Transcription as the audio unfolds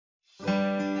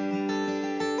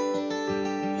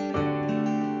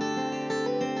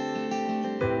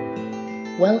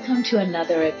Welcome to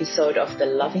another episode of the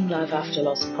Loving Life After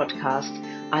Loss podcast.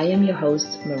 I am your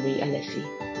host, Marie Alessi.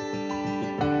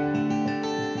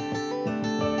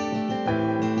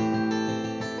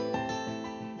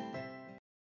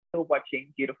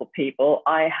 Watching beautiful people,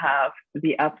 I have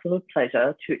the absolute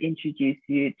pleasure to introduce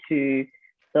you to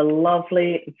the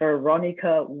lovely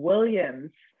Veronica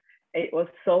Williams. It was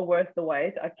so worth the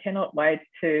wait. I cannot wait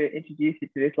to introduce you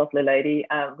to this lovely lady.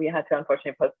 We had to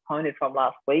unfortunately postpone it from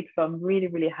last week, so I'm really,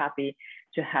 really happy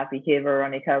to have you here,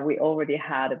 Veronica. We already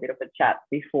had a bit of a chat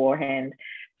beforehand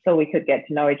so we could get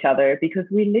to know each other, because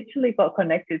we literally got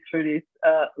connected through this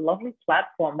lovely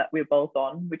platform that we're both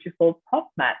on, which is called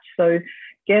PodMatch. So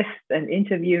guests and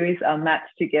interviewees are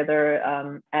matched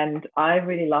together, and I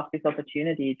really love this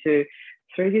opportunity to,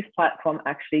 through this platform,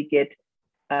 actually get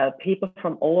people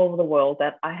from all over the world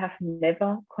that I have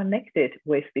never connected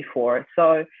with before.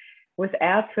 So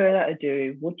without further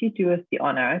ado, would you do us the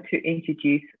honor to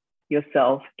introduce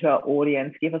yourself to our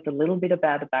audience? Give us a little bit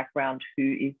about the background.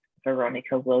 Who is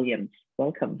Veronica Williams?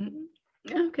 Welcome.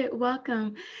 Okay,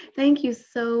 welcome. Thank you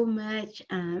so much,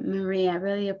 Marie. I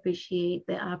really appreciate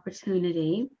the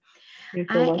opportunity. You're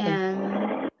so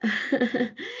welcome.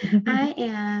 I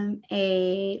am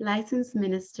a licensed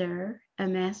minister, a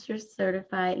master's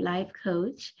certified life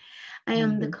coach. I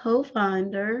am the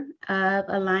co-founder of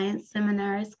Alliance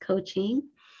Seminars Coaching,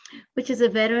 which is a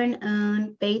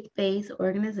veteran-owned faith-based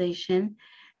organization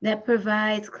that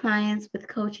provides clients with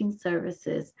coaching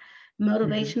services,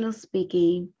 motivational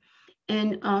speaking,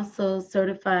 and also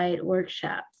certified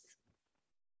workshops.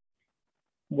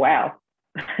 Wow.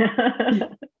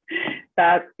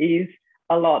 That is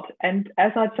a lot. And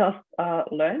as I just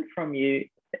learned from you,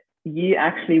 you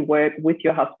actually work with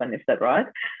your husband, is that right?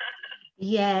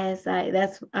 Yes,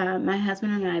 that's my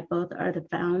husband and I both are the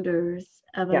founders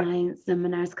of Alliance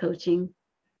Seminars Coaching.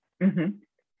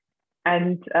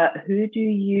 And who do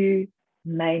you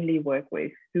mainly work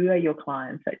with? Who are your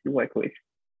clients that you work with?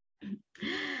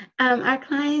 Our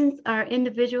clients are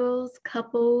individuals,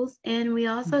 couples, and we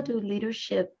also do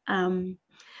leadership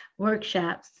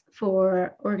workshops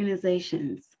for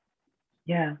organizations.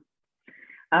 Yeah.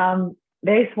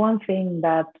 There's one thing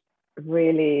that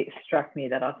really struck me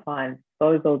that I find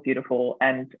so beautiful,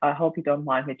 and I hope you don't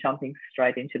mind me jumping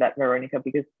straight into that, Veronica,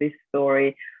 because this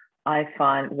story I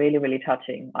find really, really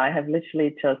touching. I have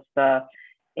literally just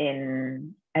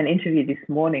in an interview this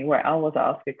morning where I was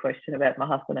asked a question about my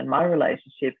husband and my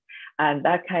relationship, and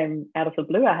that came out of the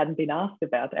blue. I hadn't been asked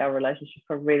about our relationship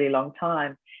for a really long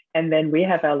time, and then we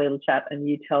have our little chat, and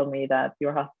you tell me that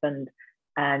your husband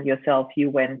and yourself, you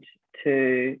went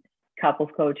to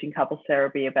couples coaching, couples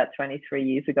therapy about 23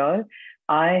 years ago.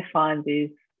 I find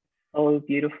this so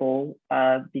beautiful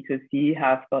because you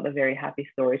have got a very happy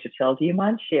story to tell. Do you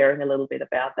mind sharing a little bit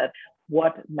about that?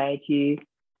 What made you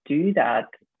do that?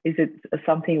 Is it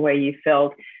something where you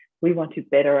felt we want to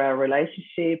better our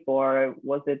relationship, or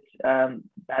was it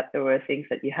that there were things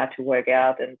that you had to work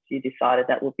out and you decided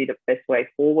that would be the best way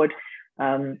forward?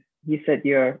 You said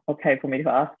you're okay for me to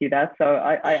ask you that, so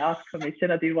I asked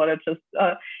permission. I didn't want to just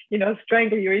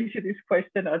strangle you into this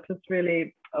question. I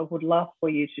would love for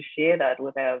you to share that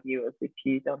with our viewers, if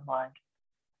you don't mind.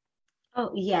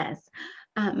 Oh, yes.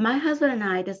 My husband and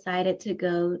I decided to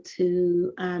go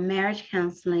to marriage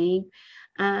counseling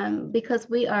because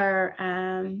we are,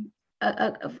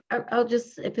 I'll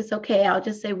just, if it's okay, I'll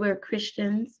just say we're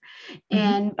Christians.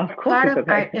 And of course part of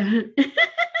okay.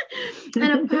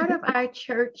 And a part of our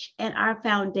church and our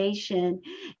foundation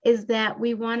is that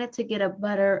we wanted to get a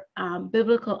better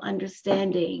biblical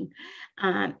understanding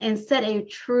and set a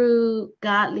true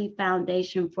godly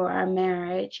foundation for our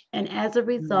marriage. And as a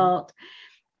result,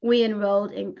 we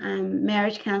enrolled in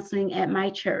marriage counseling at my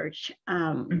church.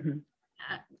 And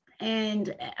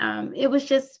it was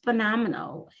just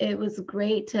phenomenal. It was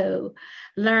great to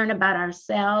learn about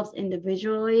ourselves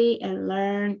individually and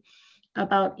learn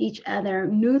about each other,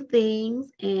 new things,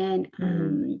 and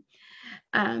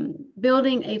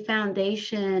building a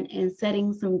foundation and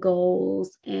setting some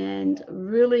goals and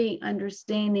really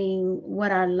understanding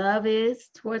what our love is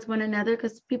towards one another,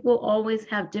 because people always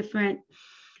have different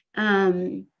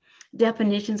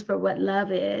definitions for what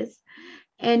love is.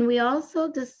 And we also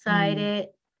decided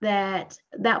that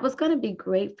was going to be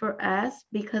great for us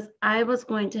because I was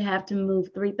going to have to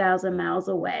move 3,000 miles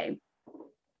away.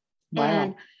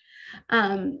 Wow.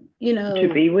 And to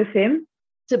be with him,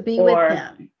 with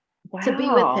him, to be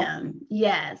with him.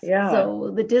 Yes. Yeah.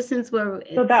 So the distance were.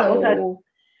 So that was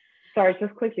sorry,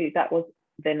 just quickly. That was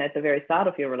then at the very start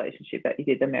of your relationship that you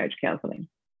did the marriage counseling.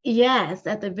 Yes,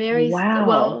 at the very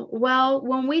well,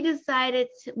 when we decided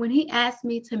when he asked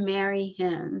me to marry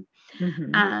him,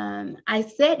 I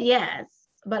said yes,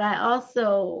 but I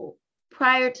also,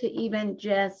 prior to even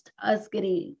just us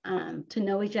getting to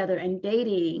know each other and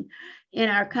dating, in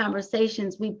our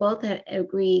conversations, we both had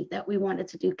agreed that we wanted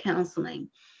to do counseling.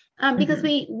 Because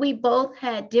we both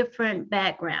had different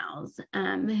backgrounds.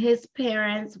 His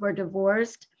parents were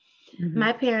divorced.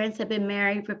 My parents had been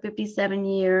married for 57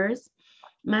 years.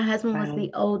 My husband was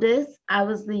the oldest. I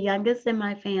was the youngest in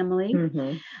my family.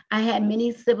 I had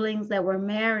many siblings that were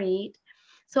married.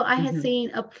 So I had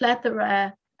seen a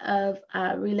plethora of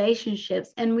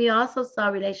relationships. And we also saw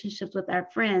relationships with our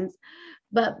friends.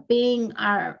 But being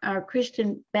our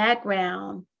Christian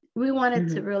background, we wanted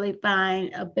to really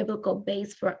find a biblical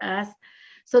base for us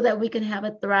so that we can have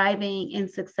a thriving and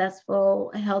successful,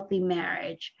 healthy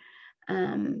marriage.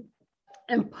 And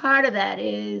part of that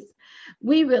is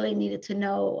we really needed to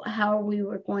know how we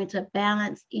were going to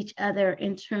balance each other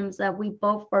in terms of, we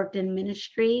both worked in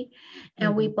ministry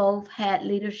and we both had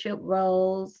leadership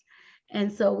roles.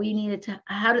 And so we needed to,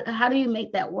 how do you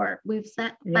make that work? We've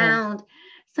found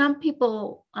some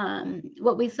people,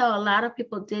 what we saw, a lot of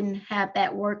people didn't have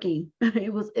that working.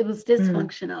 It was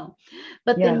dysfunctional.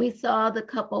 But then we saw the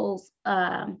couples,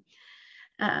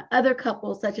 other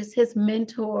couples such as his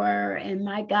mentor and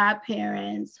my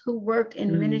godparents who worked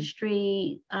in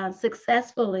ministry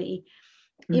successfully.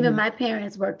 Even my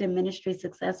parents worked in ministry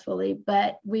successfully,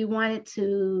 but we wanted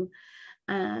to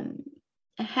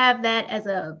have that as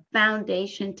a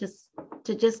foundation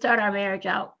to just start our marriage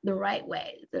out the right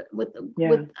way, with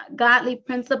godly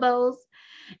principles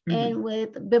and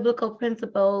with biblical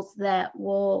principles that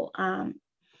will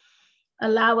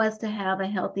allow us to have a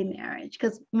healthy marriage.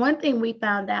 Because one thing we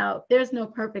found out, there's no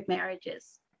perfect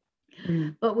marriages,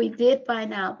 but we did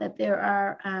find out that there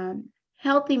are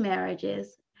healthy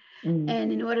marriages. And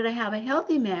in order to have a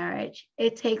healthy marriage,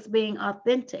 it takes being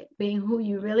authentic, being who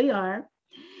you really are.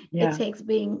 It takes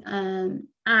being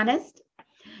honest,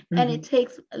 and it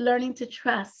takes learning to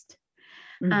trust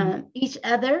each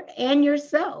other and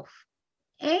yourself,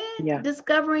 and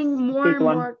discovering more and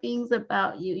more things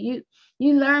about you.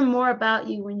 You learn more about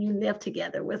you when you live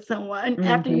together with someone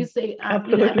after you say,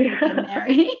 absolutely, you get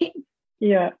married.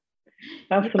 Absolutely.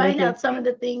 You find out some of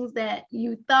the things that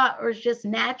you thought was just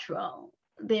natural.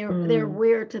 They're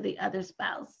weird to the other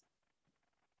spouse.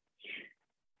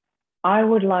 I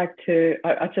would like to,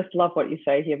 I just love what you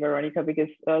say here, Veronica, because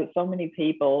so many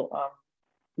people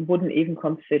wouldn't even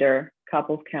consider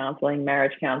couples counseling,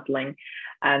 marriage counseling,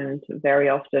 and very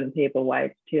often people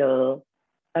wait till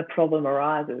a problem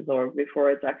arises or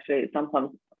before it's actually sometimes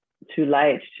too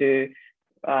late to,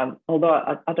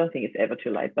 although I don't think it's ever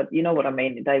too late, but you know what I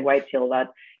mean? They wait till that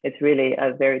it's really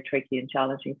a very tricky and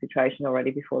challenging situation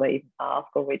already before they even ask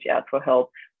or reach out for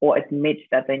help or admit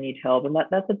that they need help. And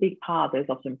that's a big part. There's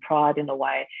often pride in the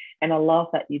way. And I love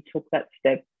that you took that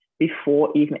step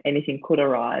before even anything could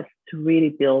arise to really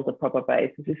build a proper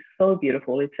base. This is so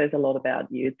beautiful. It says a lot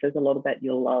about you. It says a lot about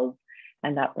your love.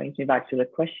 And that brings me back to the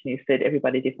question you said,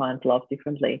 everybody defines love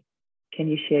differently. Can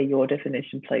you share your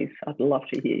definition, please? I'd love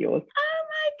to hear yours. Oh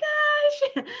my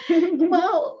gosh.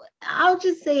 Well, I'll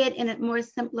just say it in a more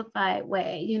simplified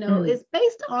way. It's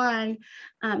based on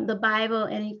the Bible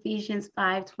in Ephesians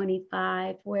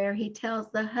 5:25, where he tells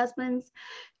the husbands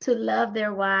to love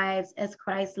their wives as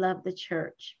Christ loved the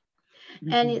church.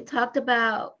 And it talked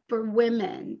about for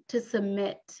women to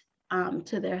submit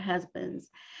to their husbands.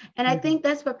 And I think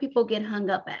that's where people get hung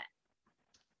up at.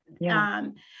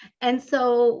 And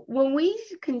so when we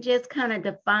can just kind of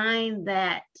define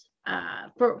that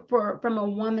from a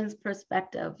woman's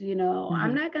perspective,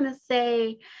 I'm not going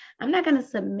to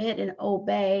submit and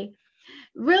obey.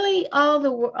 Really,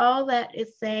 all that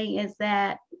is saying is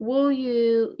that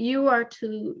you are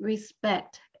to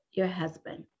respect your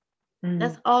husband.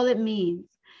 That's all it means.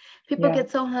 People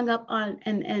get so hung up on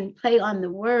and play on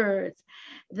the words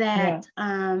that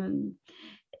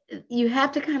you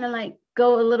have to kind of like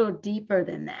go a little deeper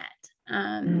than that.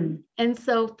 And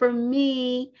so for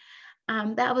me,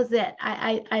 that was it.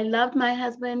 I loved my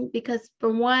husband because,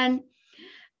 for one,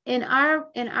 in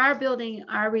our building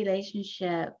our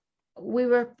relationship, we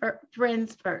were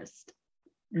friends first.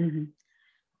 We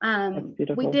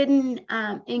didn't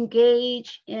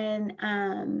engage in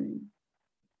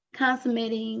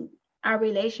consummating our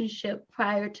relationship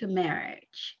prior to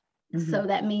marriage. So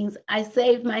that means I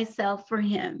saved myself for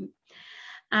him.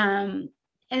 And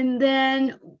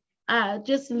then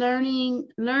just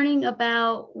learning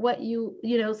about what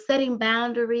setting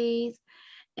boundaries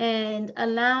and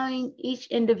allowing each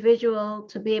individual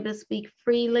to be able to speak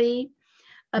freely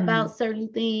about certain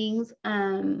things.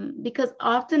 Because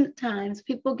oftentimes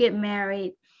people get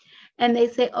married and they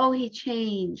say, oh, he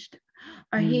changed.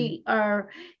 or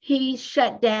he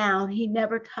shut down, he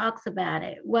never talks about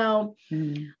it. Well,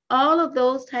 all of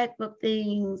those type of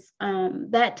things,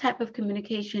 that type of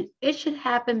communication, it should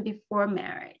happen before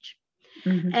marriage.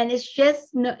 And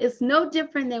it's no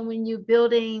different than when you're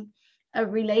building a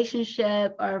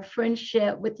relationship or a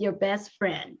friendship with your best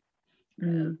friend,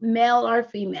 male or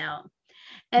female.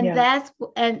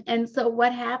 And so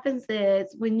what happens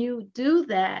is when you do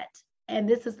that, and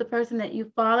this is the person that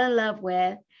you fall in love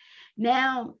with,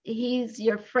 now he's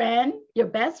your friend, your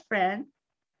best friend.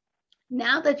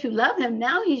 Now that you love him,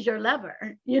 now he's your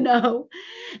lover,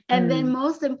 And then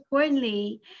most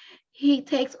importantly, he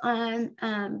takes on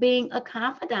being a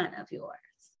confidant of yours.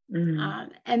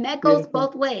 And that goes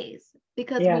both ways,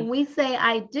 because when we say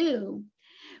I do,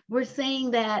 we're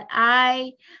saying that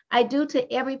I do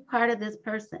to every part of this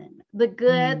person, the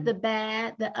good, the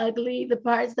bad, the ugly, the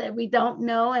parts that we don't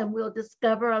know and we'll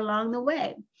discover along the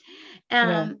way.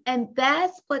 And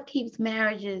that's what keeps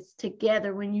marriages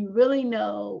together, when you really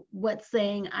know what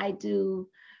saying I do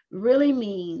really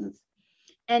means.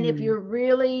 And if you're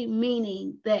really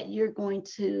meaning that you're going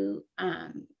to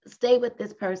stay with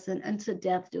this person until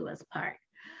death do us part.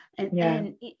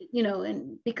 And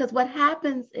because what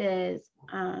happens is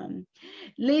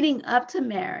leading up to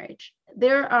marriage,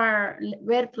 there are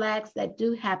red flags that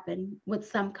do happen with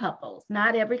some couples.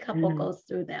 Not every couple goes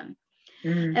through them.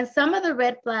 And some of the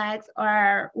red flags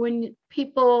are when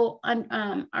people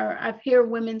I've heard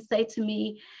women say to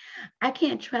me, I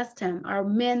can't trust him, or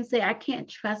men say, I can't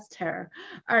trust her,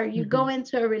 or you go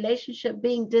into a relationship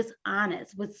being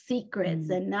dishonest with secrets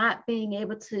and not being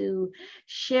able to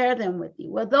share them with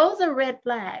you. Well, those are red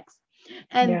flags.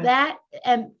 And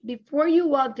and before you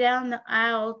walk down the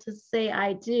aisle to say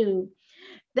I do,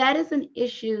 that is an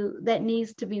issue that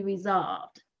needs to be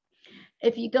resolved.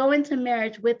 If you go into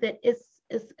marriage with it, it's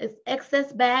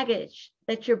excess baggage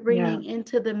that you're bringing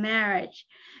into the marriage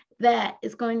that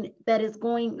is going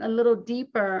a little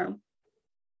deeper.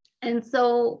 And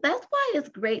so that's why it's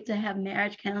great to have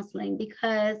marriage counseling,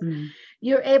 because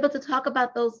you're able to talk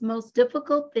about those most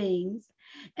difficult things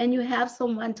and you have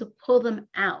someone to pull them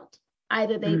out.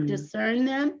 Either they've discerned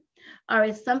them, or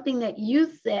it's something that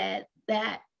you said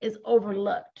that is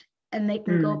overlooked, and they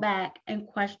can go back and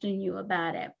question you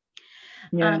about it.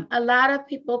 A lot of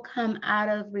people come out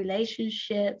of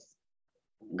relationships,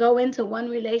 go into one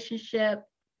relationship,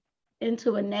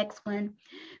 into a next one,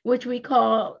 which we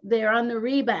call they're on the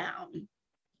rebound.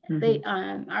 They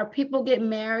our people get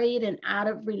married and out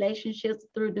of relationships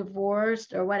through divorce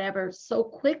or whatever so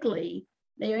quickly.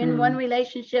 They're in one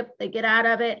relationship, they get out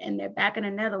of it, and they're back in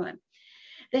another one.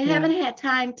 They haven't had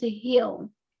time to heal.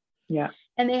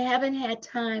 And they haven't had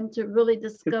time to really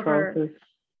discover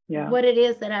what it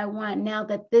is that I want now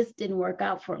that this didn't work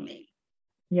out for me.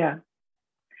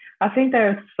 I think there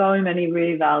are so many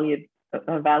really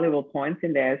valuable points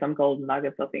in there, some golden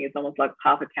nuggets. I think it's almost like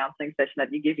half a counseling session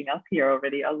that you're giving us here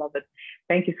already. I love it.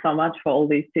 Thank you so much for all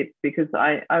these tips, because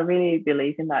I really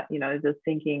believe in that, just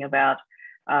thinking about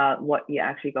what you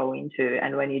actually go into,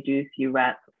 and when you do see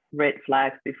red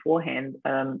flags beforehand,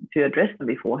 to address them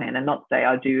beforehand and not say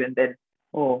I do and then,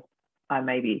 I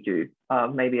maybe do,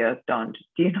 maybe I don't.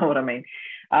 Do you know what I mean?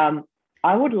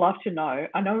 I would love to know,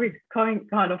 I know we're going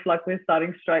kind of like we're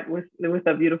starting straight with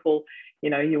a beautiful,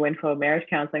 you went for marriage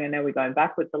counseling and now we're going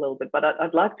backwards a little bit, but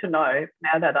I'd like to know,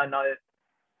 now that I know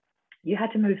you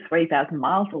had to move 3,000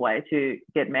 miles away to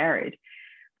get married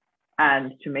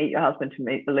and to meet your husband,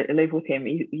 live with him.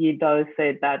 You both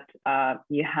said that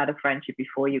you had a friendship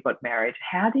before you got married.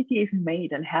 How did you even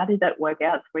meet, and how did that work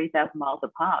out 3,000 miles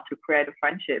apart to create a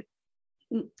friendship?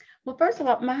 Well, first of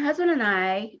all, my husband and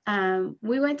I,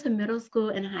 we went to middle school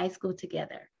and high school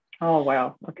together. Oh,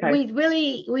 wow. Okay.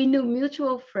 We knew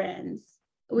mutual friends.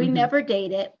 We never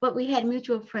dated, but we had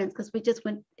mutual friends because we just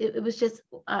went, it was just,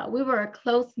 we were a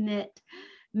close-knit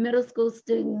middle school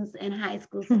students and high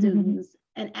school students.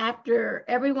 And after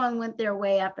everyone went their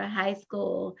way after high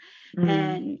school,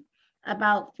 and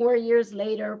about 4 years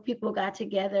later, people got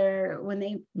together when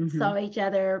they saw each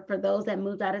other, for those that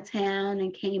moved out of town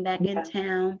and came back in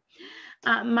town.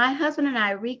 My husband and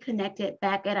I reconnected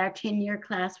back at our 10-year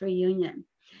class reunion.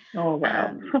 Oh,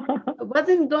 wow. I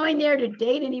wasn't going there to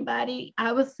date anybody.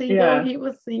 I was single, he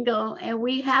was single, and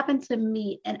we happened to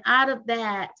meet. And out of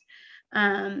that,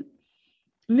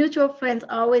 mutual friends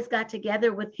always got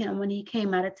together with him when he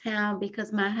came out of town,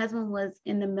 because my husband was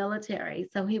in the military.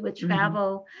 So he would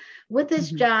travel with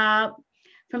his job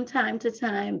from time to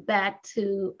time back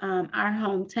to our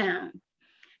hometown.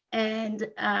 And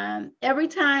every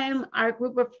time our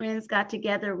group of friends got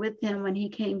together with him when he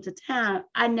came to town,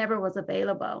 I never was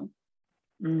available.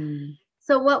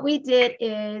 So what we did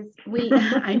is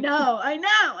I know.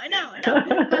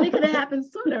 Probably could have happened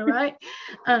sooner, right?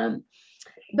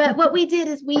 But what we did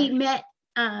is we met.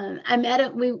 I met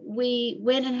him. We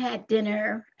went and had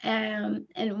dinner, and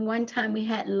one time we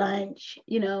had lunch.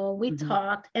 We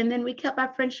talked, and then we kept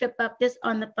our friendship up just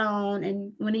on the phone.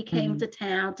 And when he came to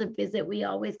town to visit, we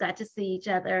always got to see each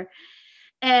other,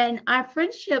 and our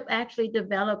friendship actually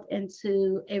developed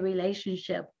into a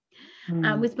relationship.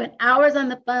 We spent hours on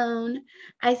the phone.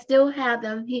 I still have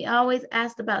them. He always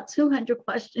asked about 200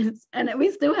 questions, and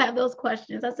we still have those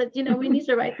questions. I said, we need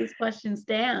to write these questions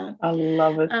down. I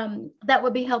love it. That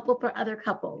would be helpful for other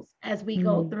couples as we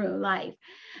go through life.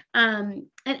 And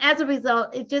as a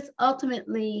result, it just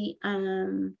ultimately,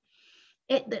 the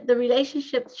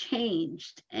relationship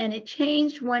changed, and it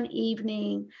changed one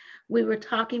evening. We were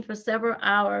talking for several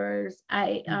hours.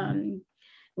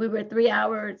 We were 3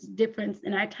 hours difference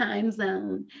in our time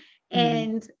zone.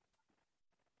 And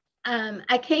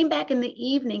I came back in the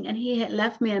evening, and he had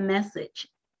left me a message.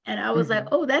 And I was like,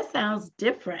 oh, that sounds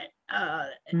different,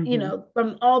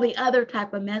 from all the other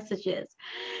type of messages.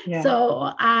 Yeah.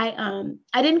 So I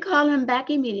didn't call him back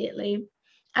immediately.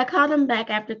 I called him back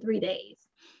after 3 days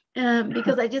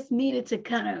because I just needed to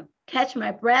kind of catch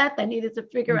my breath. I needed to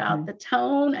figure out the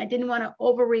tone. I didn't want to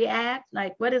overreact.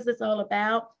 Like, what is this all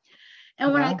about?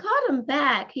 And when I called him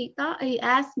back, he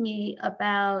asked me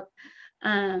about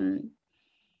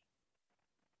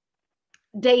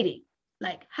dating.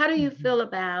 Like, how do you feel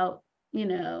about,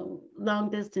 long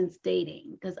distance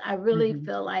dating? Because I really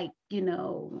feel like,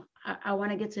 I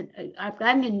want to I've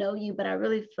gotten to know you, but I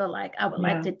really feel like I would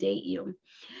like to date you.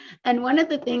 And one of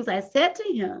the things I said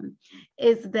to him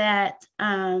is that,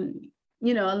 I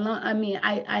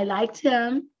liked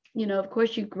him. Of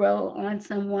course, you grow on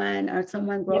someone, or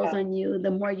someone grows on you,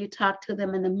 the more you talk to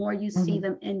them and the more you see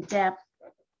them in depth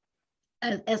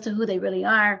as to who they really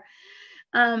are.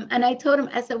 And I told him,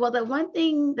 I said, well, the one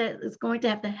thing that is going to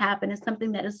have to happen is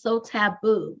something that is so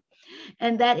taboo.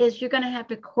 And that is, you're going to have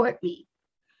to court me.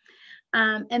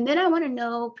 And then I want to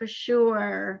know for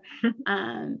sure,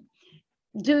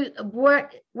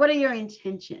 what are your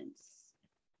intentions?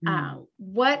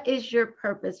 What is your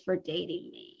purpose for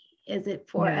dating me? Is it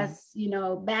for us,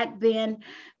 back then,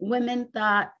 women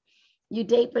thought you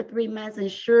date for 3 months and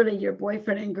surely you're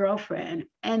boyfriend and girlfriend.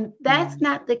 And that's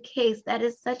not the case. That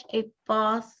is such a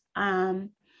false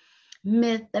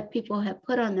myth that people have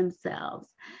put on themselves.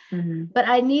 But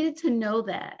I needed to know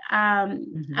that.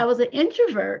 I was an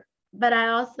introvert, but I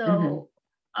also,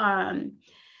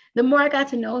 the more I got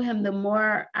to know him, the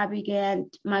more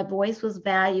my voice was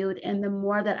valued, and the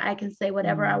more that I can say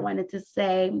whatever I wanted to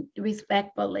say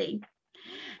respectfully.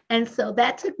 And so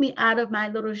that took me out of my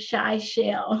little shy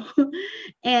shell.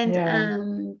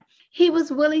 And he was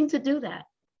willing to do that.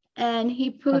 And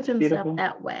he proved himself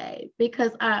that way,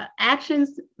 because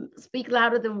actions speak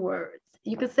louder than words.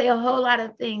 You could say a whole lot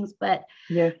of things, but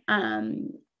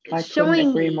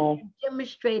showing it,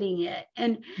 demonstrating it,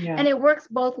 and it works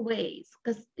both ways,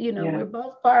 because we're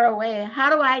both far away. How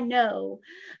do I know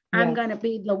I'm going to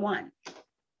be the one?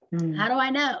 How do I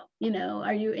know?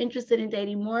 Are you interested in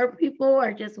dating more people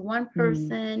or just one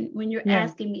person when you're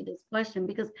asking me this question?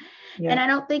 Because and I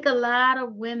don't think a lot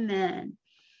of women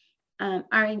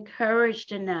are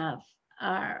encouraged enough,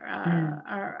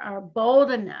 are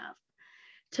bold enough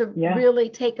to really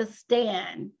take a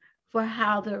stand for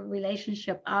how the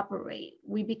relationship operates.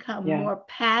 We become more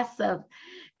passive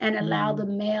and allow the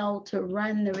male to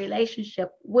run the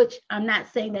relationship, which I'm not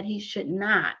saying that he should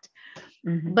not,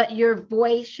 but your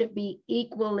voice should be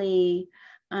equally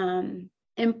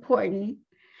important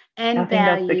and I think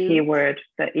valued. That's the key word,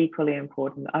 the equally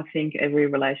important. I think every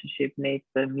relationship needs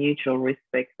the mutual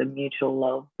respect, the mutual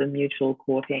love, the mutual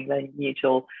courting, the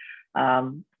mutual, I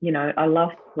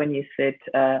loved when you said,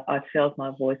 I felt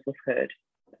my voice was heard.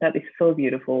 That is so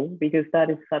beautiful, because that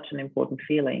is such an important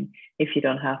feeling. If you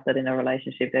don't have that in a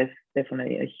relationship, there's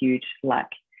definitely a huge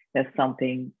lack. There's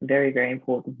something very, very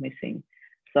important missing.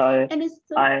 So,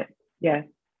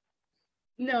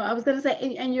 No, I was going to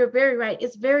say, and you're very right.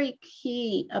 It's very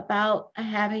key about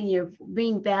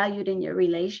being valued in your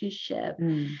relationship.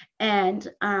 And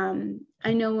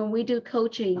I know when we do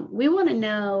coaching, we want to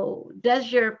know,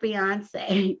 does your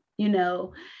fiance,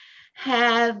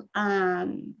 have,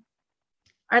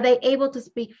 are they able to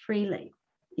speak freely,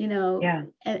 and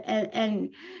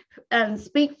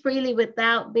speak freely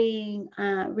without being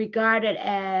regarded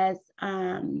as,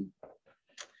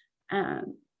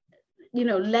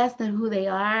 less than who they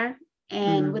are,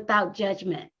 and without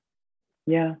judgment.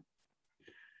 Yeah,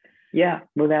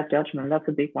 without judgment. That's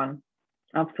a big one.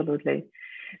 Absolutely.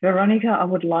 Veronica, I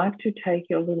would like to take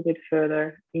you a little bit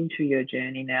further into your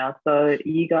journey now. So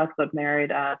you guys got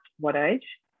married at what age?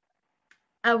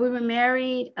 We were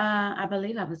married, I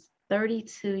believe I was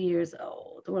 32 years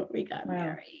old when we got Wow.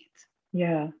 married.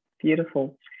 Yeah,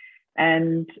 beautiful.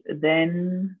 And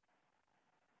then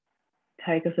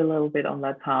take us a little bit on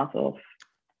that path of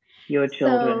your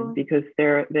children, So, because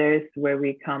there's where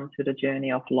we come to the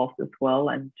journey of loss as well.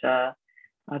 And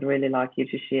I'd really like you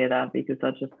to share that, because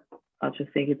I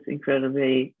just think it's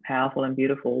incredibly powerful and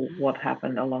beautiful what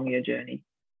happened along your journey.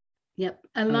 yep,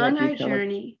 I'll along let you our tell us.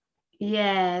 journey,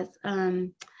 yes,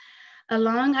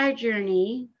 along our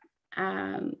journey,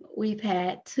 we've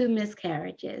had two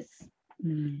miscarriages.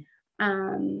 Mm,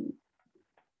 Um,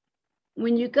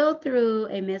 when you go through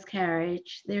a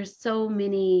miscarriage, there's so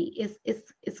many,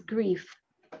 it's grief.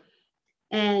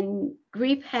 And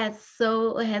grief has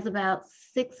about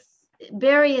six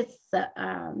various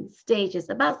stages,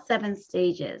 about seven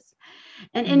stages.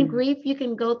 And in mm, grief, you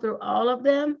can go through all of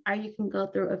them or you can go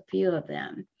through a few of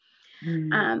them.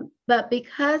 mm, But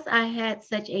because I had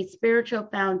such a spiritual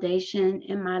foundation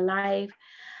in my life,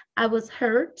 I was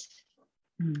hurt,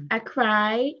 mm. I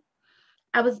cried,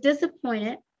 I was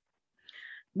disappointed,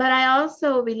 but I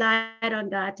also relied on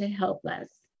God to help us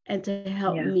and to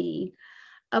help Yeah, me.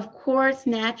 Of course,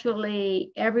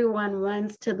 naturally, everyone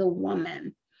runs to the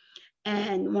woman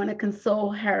and want to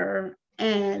console her,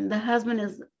 and the husband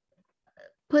is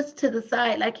pushed to the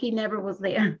side like he never was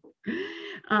there.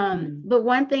 mm, But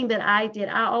one thing that I did,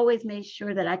 I always made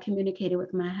sure that I communicated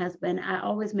with my husband. I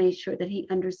always made sure that he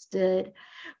understood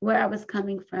where I was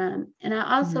coming from. And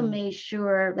I also mm. made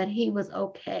sure that he was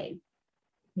okay.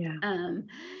 Yeah, Um,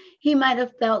 he might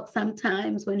have felt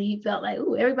sometimes when he felt like,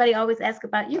 oh, everybody always asks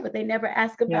about you, but they never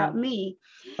ask yeah. about me.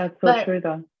 That's so But true,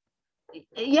 though.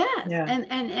 yes, Yeah.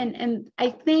 and I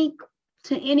think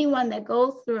to anyone that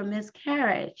goes through a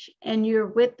miscarriage and you're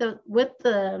with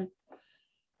the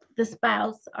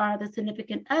spouse or the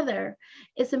significant other,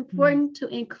 it's Mm, important to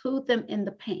include them in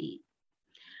the pain.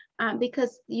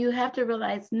 Because you have to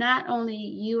realize not only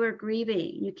you are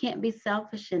grieving, you can't be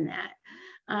selfish in that.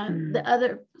 The mm.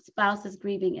 other spouse is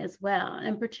grieving as well.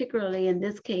 And particularly in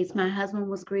this case, my husband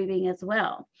was grieving as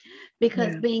well,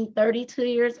 because Yeah. being 32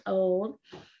 years old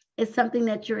is something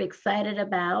that you're excited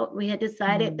about. We had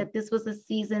decided Mm, that this was a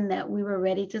season that we were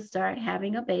ready to start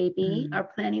having a baby mm, or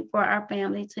planning for our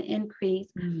family to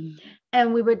increase. mm,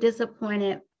 And we were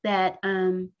disappointed that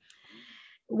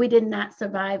we did not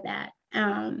survive that.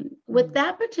 With mm.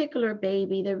 that particular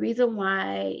baby, the reason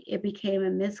why it became a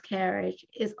miscarriage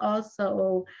is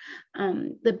also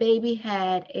the baby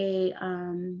had a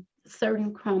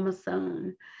certain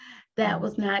chromosome that Mm.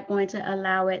 was not going to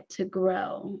allow it to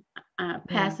grow Yeah.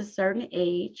 past a certain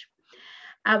age.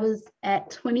 I was at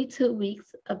 22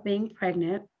 weeks of being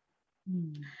pregnant.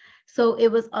 Mm. So it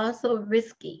was also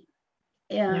risky.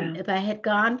 Yeah. If I had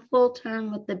gone full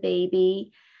term with the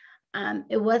baby,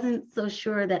 it wasn't so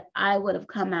sure that I would have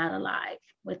come out alive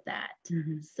with that.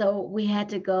 Mhm. So we had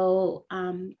to go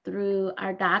through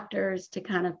our doctors to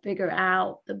kind of figure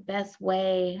out the best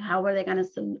way. How were they going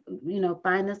to,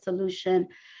 find the solution?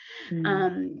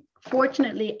 Mm.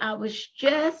 Fortunately, I was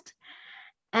just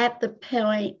at the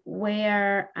point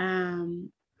where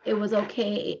it was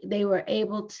okay. They were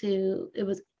able to. It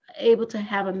was able to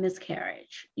have a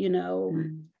miscarriage.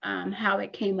 Mm. How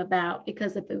it came about,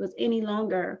 because if it was any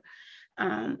longer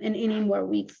and any more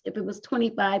weeks, if it was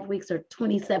 25 weeks or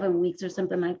 27 weeks or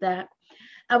something like that,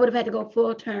 I would have had to go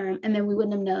full term, and then we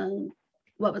wouldn't have known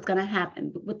what was going to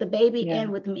happen with the baby Yeah.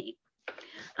 and with me,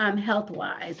 health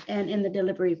wise and in the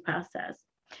delivery process.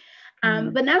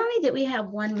 Mm. But not only did we have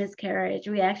one miscarriage,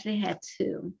 we actually had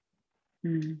two.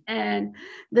 Mm. And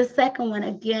the second one,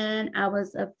 again, I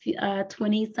was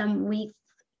 20 some weeks.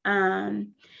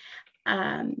 Um,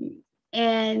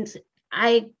 and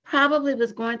I probably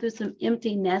was going through some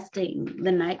empty nesting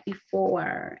the night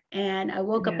before. And I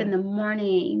woke up Yeah. in the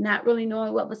morning not really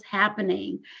knowing what was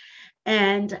happening.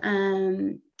 And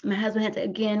my husband had to,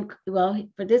 again, well,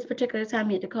 for this particular time,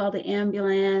 he had to call the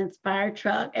ambulance, fire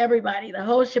truck, everybody, the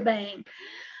whole shebang.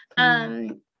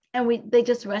 Mm. And they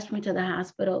just rushed me to the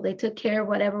hospital. They took care of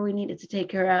whatever we needed to take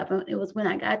care of. And it was when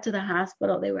I got to the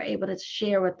hospital, they were able to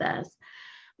share with us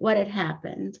what had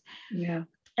happened. Yeah.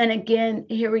 And again,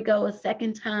 here we go, a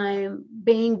second time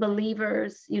being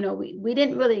believers. We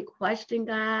didn't really question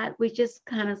God. We just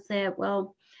kind of said,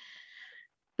 well,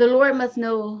 the Lord must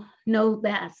know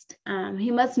best.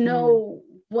 He must Mm. know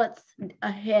what's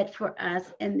ahead for us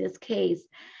in this case.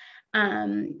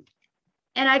 Um,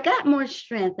 and I got more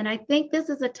strength. And I think this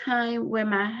is a time where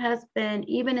my husband,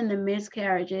 even in the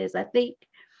miscarriages, I think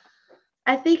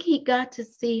I think he got to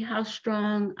see how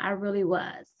strong I really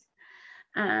was.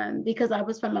 Because I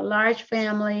was from a large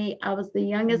family. I was the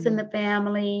youngest in the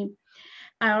family.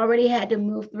 I already had to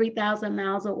move 3,000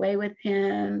 miles away with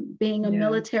him, being a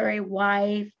military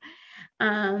wife.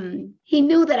 He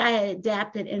knew that I had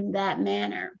adapted in that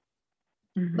manner.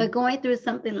 But going through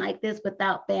something like this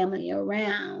without family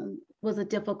around was a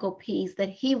difficult piece that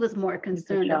he was more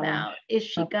concerned about. Is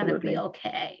she going to be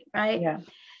okay? Right? Yeah.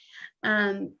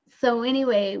 So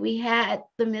anyway, we had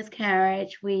the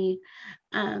miscarriage. We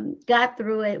got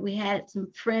through it. We had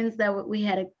some friends we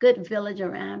had a good village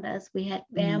around us. We had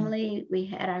family, we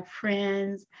had our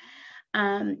friends.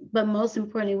 But most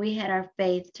importantly, we had our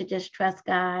faith to just trust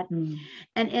God.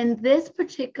 And in this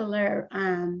particular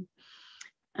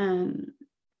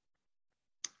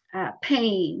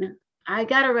pain, I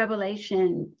got a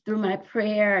revelation through my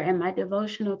prayer and my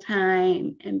devotional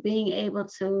time and being able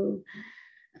to,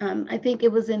 I think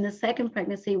it was in the second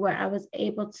pregnancy where I was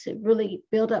able to really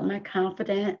build up my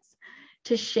confidence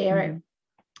to share it,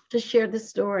 to share the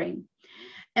story.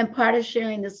 And part of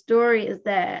sharing the story is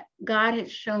that God had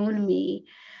shown me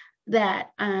that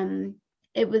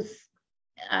it was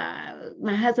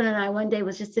my husband and I one day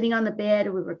was just sitting on the bed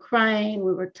and we were crying,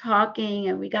 we were talking,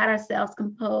 and we got ourselves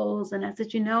composed. And I said,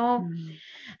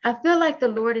 I feel like the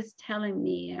Lord is telling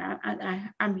me,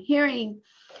 I'm hearing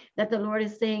that the Lord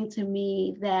is saying to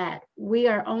me that we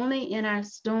are only in our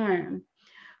storm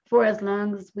for as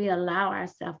long as we allow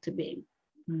ourselves to be.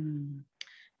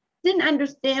 Didn't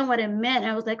understand what it meant.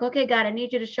 I was like, okay, God, I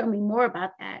need you to show me more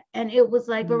about that. And it was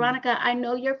like, Veronica, I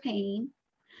know your pain,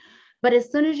 but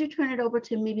as soon as you turn it over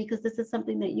to me, because this is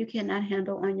something that you cannot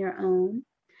handle on your own,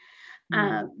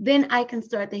 then I can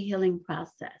start the healing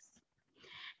process.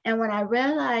 And when I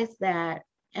realized that,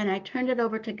 and I turned it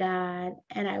over to God,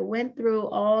 and I went through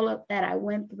all of that, I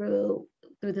went through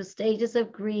the stages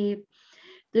of grief,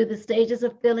 through the stages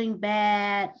of feeling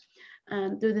bad,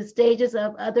 through the stages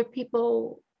of other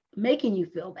people making you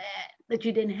feel bad that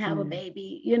you didn't have a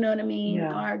baby, you know what I mean?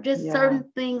 Or just certain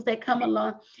things that come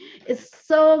along. It's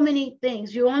so many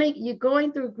things. You're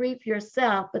going through grief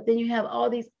yourself, but then you have all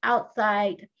these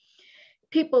outside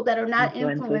people that are not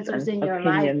influencers in your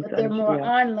life, but they're more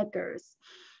onlookers.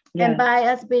 And by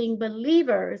us being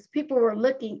believers, people were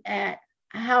looking at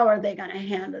how are they going to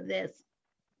handle this?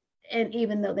 And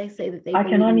even though they say that they, I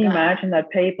can only imagine that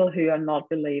people who are not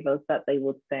believers, that they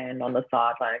would stand on the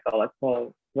sideline and go like,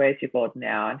 well, where's your God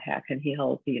now? And how can he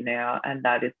help you now? And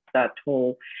that is that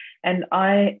tall. And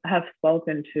I have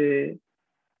spoken to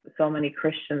so many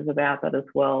Christians about that as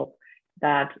well,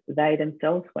 that they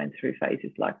themselves went through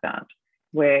phases like that,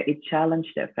 where it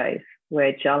challenged their faith, where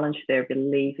it challenged their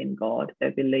belief in God,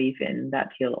 their belief in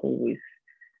that he'll always,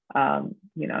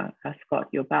 has got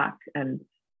your back, and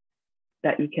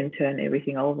that you can turn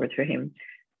everything over to him.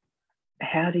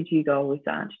 How did you go with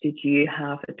that? Did you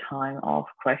have a time of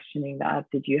questioning that?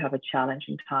 Did you have a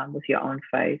challenging time with your own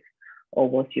faith, or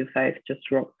was your faith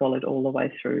just rock solid all the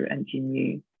way through and you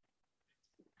knew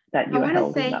that you were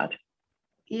held in that?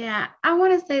 Yeah, I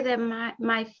want to say that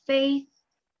my faith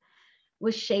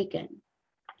was shaken,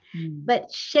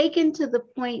 but shaken to the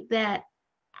point that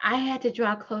I had to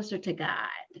draw closer to God.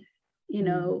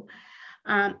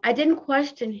 I didn't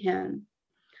question him.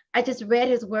 I just read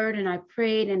his word and I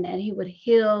prayed, and that he would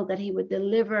heal, that he would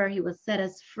deliver, he would set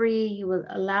us free, he would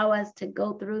allow us to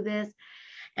go through this.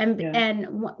 And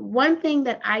one thing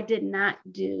that I did not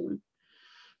do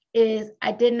is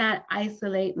I did not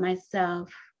isolate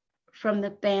myself from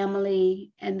the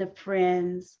family and the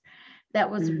friends that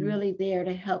was really there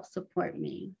to help support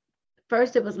me.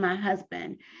 First, it was my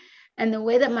husband. And the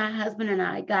way that my husband and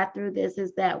I got through this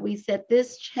is that we said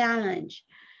this challenge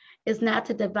is not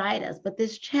to divide us, but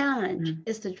this challenge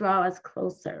is to draw us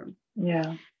closer.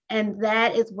 Yeah. And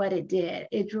that is what it did.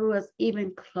 It drew us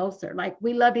even closer. Like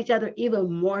we loved each other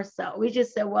even more so. We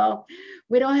just said, well,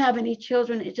 we don't have any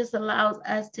children. It just allows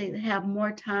us to have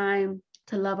more time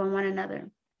to love on one another.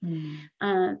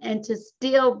 And to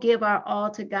still give our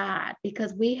all to God,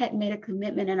 because we had made a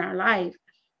commitment in our life.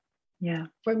 Yeah.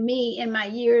 For me, in my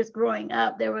years growing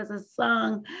up, there was a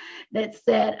song that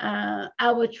said,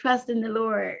 I will trust in the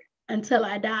Lord until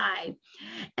I die.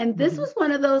 And this was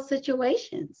one of those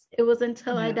situations. It was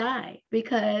until I die,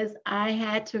 because I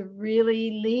had to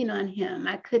really lean on him.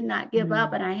 I could not give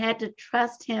up, and I had to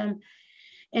trust him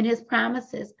in his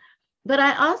promises. But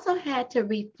I also had to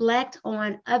reflect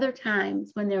on other times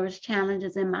when there was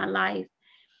challenges in my life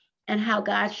and how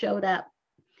God showed up.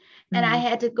 And I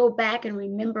had to go back and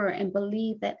remember and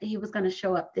believe that he was going to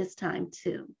show up this time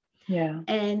too. Yeah.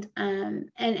 And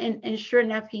sure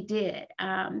enough, he did.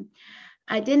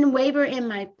 I didn't waver in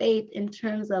my faith in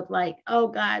terms of like, oh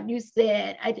God, you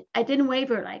said. I didn't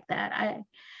waver like that.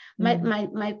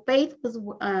 My faith was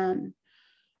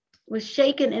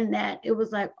shaken in that it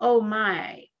was like, oh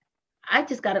my, I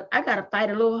gotta fight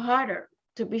a little harder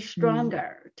to be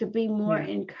stronger, to be more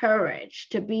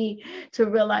encouraged, to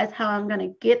realize how I'm gonna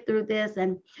get through this,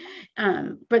 and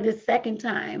for the second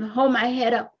time, hold my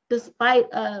head up despite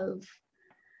of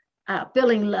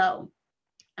feeling low.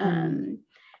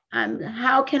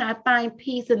 How can I find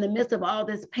peace in the midst of all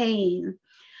this pain?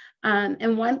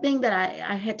 And one thing that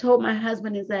I had told my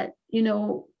husband is that,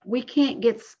 we can't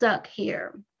get stuck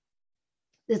here.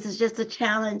 This is just a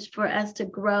challenge for us to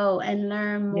grow and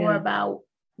learn more about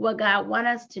what God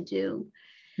wants us to do,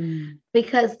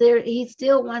 because he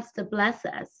still wants to bless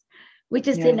us. We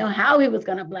just didn't know how he was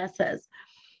going to bless us.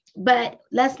 But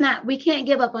we can't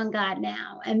give up on God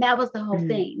now. And that was the whole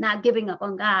thing, not giving up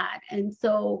on God. And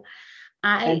so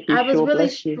I was really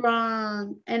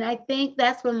strong. And I think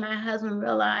that's when my husband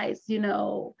realized, you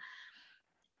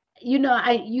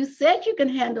said you can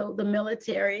handle the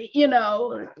military,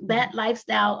 that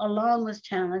lifestyle alone was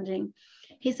challenging.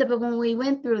 He said, but when we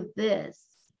went through this,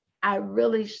 I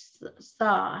really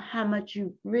saw how much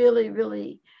you really,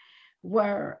 really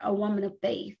were a woman of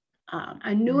faith.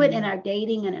 I knew it in our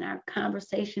dating and in our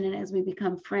conversation and as we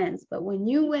become friends. But when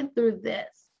you went through this,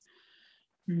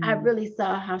 I really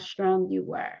saw how strong you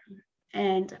were.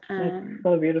 And that's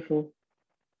so beautiful.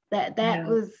 That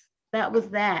was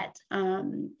that.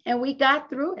 And we got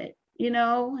through it.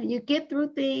 You get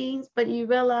through things, but you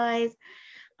realize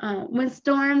when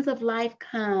storms of life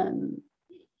come,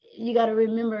 you got to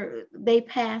remember they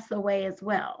pass away as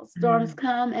well. Storms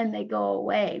come and they go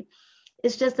away.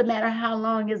 It's just a matter of how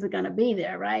long is it going to be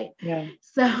there, right? Yeah.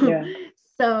 So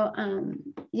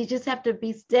you just have to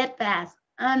be steadfast,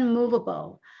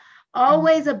 unmovable,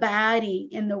 always abiding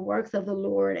in the works of the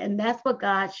Lord. And that's what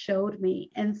God showed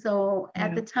me. And so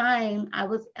at the time, I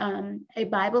was a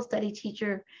Bible study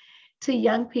teacher to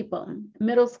young people,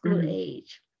 middle school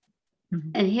age.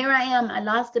 And here I am, I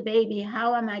lost a baby.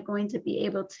 How am I going to be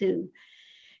able to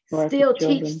still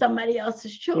teach somebody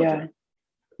else's children?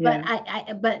 But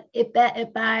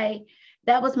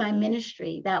that was my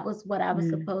ministry. That was what I was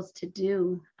supposed to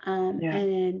do.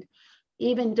 And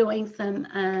even doing some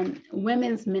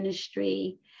women's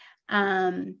ministry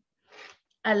allowed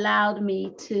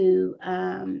me to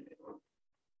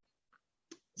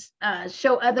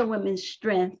show other women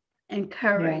strength and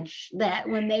courage that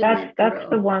when they went through. That's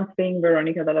the one thing,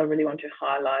 Veronica, that I really want to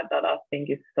highlight that I think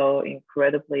is so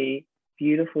incredibly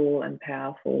beautiful and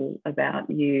powerful about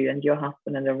you and your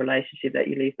husband and the relationship that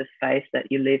you live, the faith that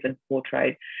you live and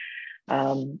portray,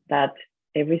 that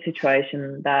every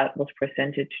situation that was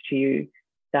presented to you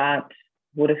that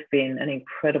would have been an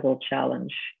incredible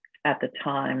challenge at the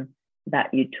time,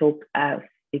 that you took as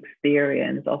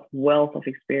experience, of wealth of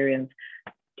experience,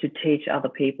 to teach other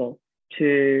people,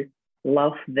 to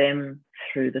love them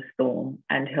through the storm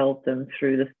and help them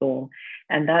through the storm.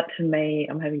 And that, to me,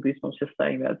 I'm having goosebumps just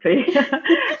saying that. See,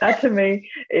 that to me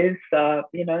is,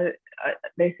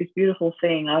 there's this beautiful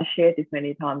thing. I've shared this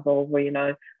many times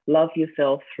over, love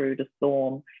yourself through the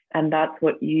storm. And that's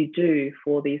what you do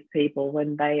for these people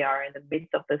when they are in the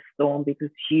midst of the storm,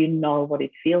 because you know what it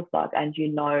feels like and you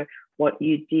know what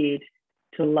you did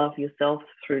to love yourself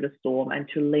through the storm and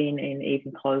to lean in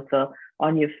even closer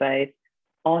on your faith,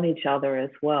 on each other as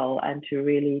well, and to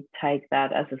really take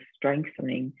that as a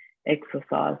strengthening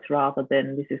exercise rather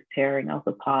than this is tearing us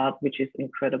apart, which is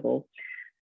incredible.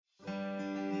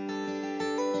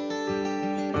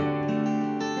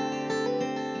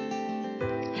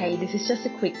 Hey, this is just a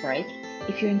quick break.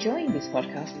 If you're enjoying this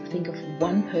podcast, think of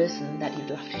one person that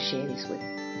you'd love to share this with.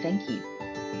 Thank you.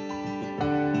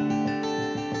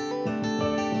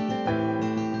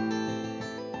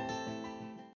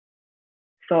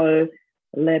 So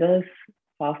let us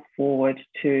fast forward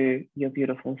to your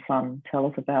beautiful son. Tell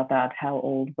us about that. How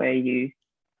old were you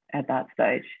at that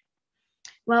stage?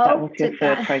 Well, that was your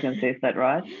third pregnancy, is that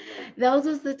right? Those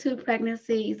was the two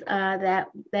pregnancies that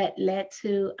led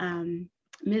to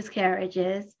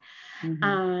miscarriages.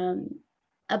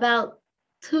 About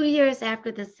 2 years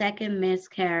after the second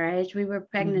miscarriage, we were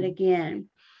pregnant again.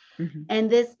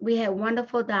 And we had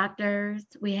wonderful doctors.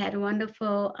 We had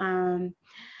wonderful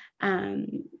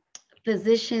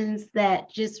physicians that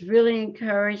just really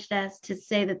encouraged us to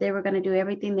say that they were going to do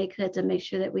everything they could to make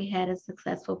sure that we had a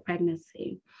successful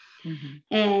pregnancy.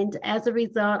 And as a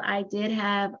result, I did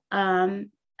have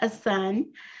a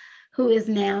son who is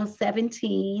now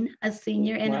 17, a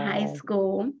senior in high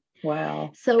school. Wow.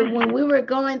 So when we were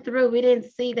going through, we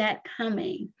didn't see that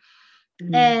coming.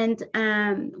 And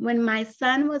when my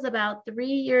son was about 3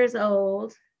 years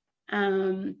old,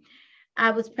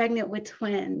 I was pregnant with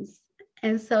twins.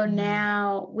 And so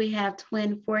now we have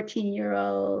twin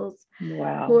 14-year-olds who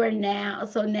are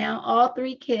now all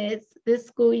three kids this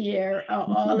school year are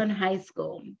all in high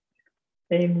school.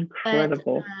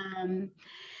 Incredible. But,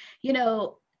 you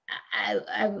know,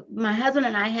 my husband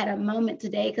and I had a moment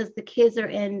today because the kids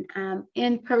are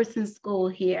in-person school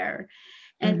here.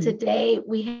 And today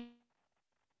we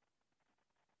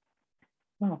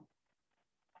Oh,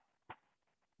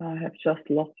 I have just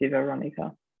lost you,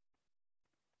 Veronica.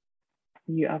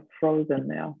 You are frozen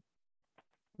now.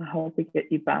 I hope we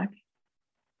get you back.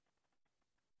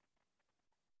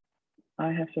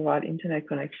 I have the right internet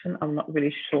connection. I'm not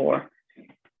really sure.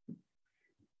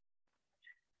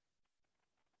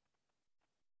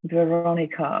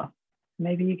 Veronica,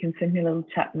 maybe you can send me a little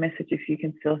chat message if you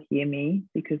can still hear me,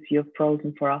 because you're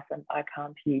frozen for us and I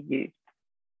can't hear you.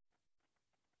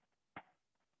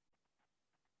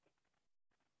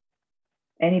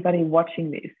 Anybody watching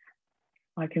this?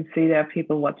 I can see there are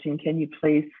people watching. Can you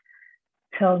please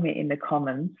tell me in the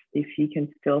comments if you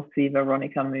can still see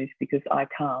Veronica move, because I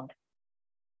can't.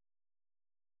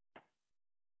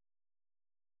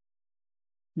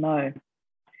 No,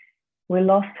 we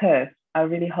lost her. I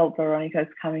really hope Veronica is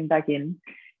coming back in,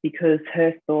 because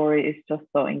her story is just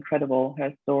so incredible.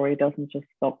 Her story doesn't just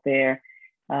stop there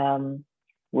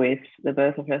with the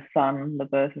birth of her son, the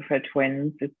birth of her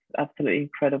twins. It's absolutely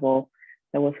incredible.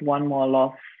 There was one more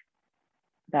loss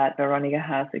that Veronica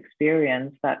has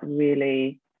experienced that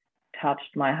really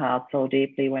touched my heart so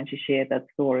deeply when she shared that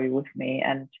story with me.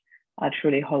 And I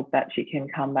truly hope that she can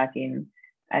come back in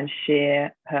and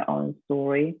share her own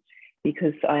story,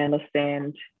 because I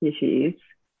understand. Here she is.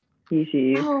 Here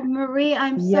she is. Oh, Marie,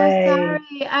 I'm so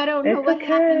sorry. I don't know what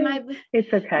happened.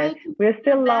 It's okay. We're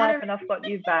still live and I've got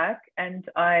you back, and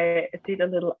I did a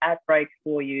little ad break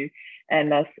for you.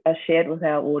 And I shared with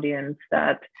our audience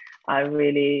that I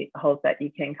really hope that you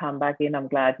can come back in. I'm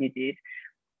glad you did,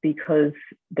 because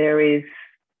there is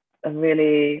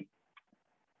really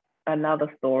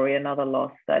another story, another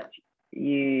loss that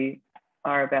you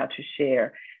are about to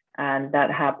share. And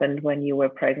that happened when you were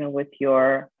pregnant with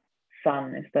your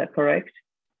son. Is that correct?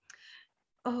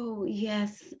 Oh,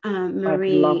 yes,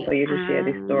 Marie. I'd love for you to share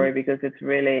this story, because it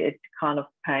kind of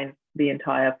paints the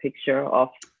entire picture of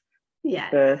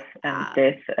birth and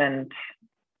death. And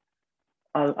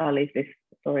I'll leave this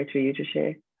story to you to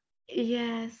share.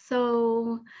 Yeah,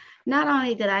 so not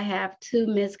only did I have 2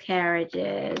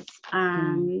 miscarriages,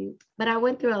 but I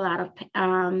went through a lot of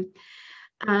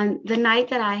the night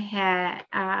that I had,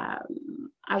 I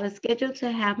was scheduled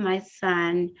to have my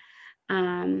son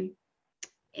in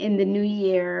the new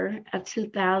year of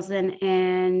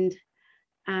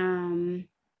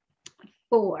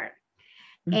 2004.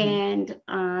 And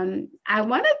I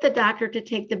wanted the doctor to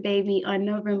take the baby on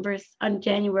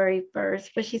January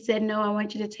 1st, but she said, no, I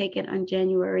want you to take it on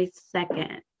January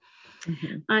 2nd.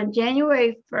 On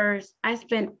January 1st, I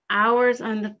spent hours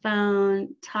on the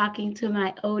phone talking to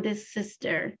my oldest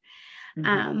sister,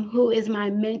 who was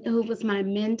my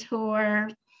mentor,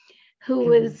 who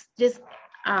was just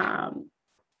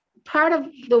part of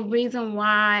the reason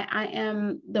why I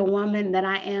am the woman that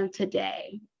I am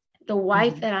today, the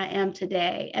wife that I am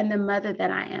today, and the mother that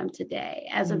I am today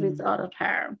as a result of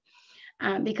her,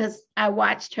 because I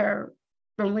watched her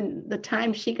from the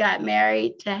time she got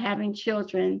married to having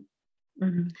children.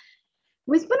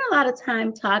 We spent a lot of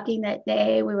time talking that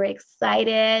day. We were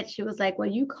excited. She was like, well,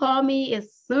 you call me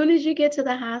as soon as you get to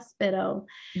the hospital.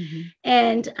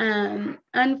 And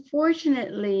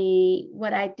unfortunately,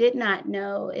 what I did not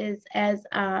know is as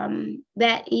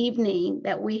that evening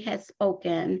that we had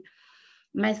spoken,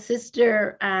 my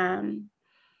sister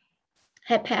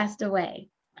had passed away.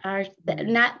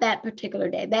 Not that particular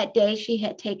day. That day she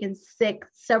had taken sick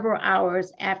several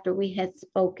hours after we had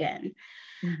spoken.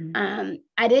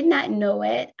 I did not know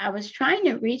it. I was trying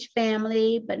to reach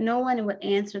family, but no one would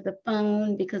answer the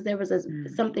phone, because there was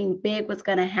something big was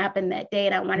going to happen that day,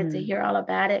 and I wanted to hear all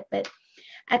about it, but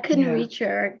I couldn't reach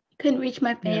her, couldn't reach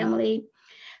my family.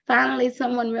 Finally,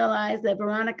 someone realized that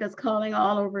Veronica's calling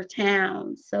all over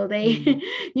town. So they,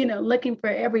 looking for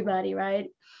everybody, right?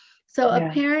 So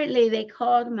apparently they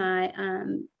called my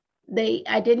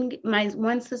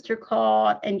one sister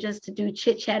called, and just to do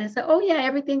chit chat and said, oh yeah,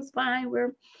 everything's fine.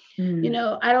 We're,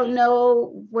 I don't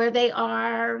know where they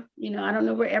are. I don't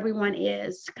know where everyone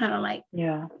is, kind of like,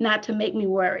 not to make me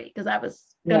worry, because I was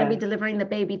going to be delivering the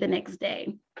baby the next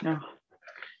day. So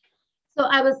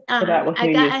I was, so that was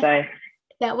New Year's Day.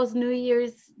 That was New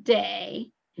Year's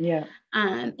Day. Yeah.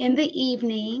 In the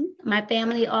evening, my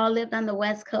family all lived on the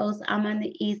West Coast. I'm on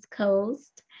the East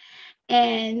Coast.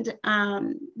 And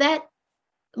that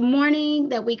morning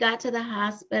that we got to the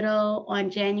hospital on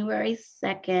January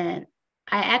 2nd,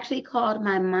 I actually called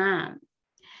my mom.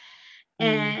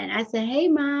 And I said, hey,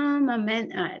 Mom,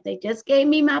 they just gave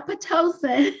me my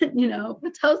Pitocin,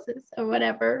 Pitosis or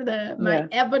whatever, my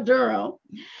epidural.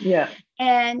 Yeah.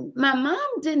 And my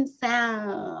mom didn't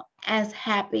sound as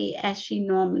happy as she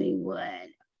normally would.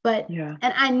 And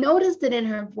I noticed it in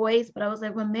her voice, but I was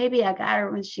like, well, maybe I got her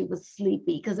when she was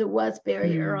sleepy because it was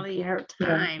very early her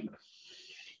time.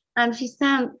 She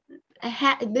sounded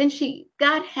then she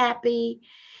got happy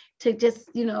to just,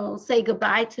 say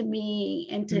goodbye to me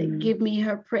and to give me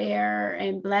her prayer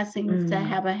and blessings to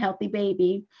have a healthy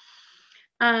baby.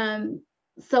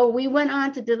 So we went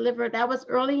on to deliver. That was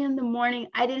early in the morning.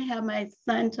 I didn't have my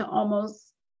son to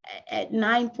almost at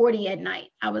 9:40 at night.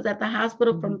 I was at the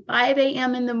hospital from 5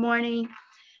 a.m. in the morning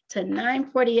to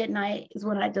 9:40 at night is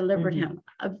when I delivered him.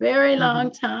 A very long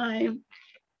time.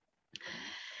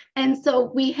 And so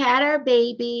we had our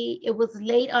baby. It was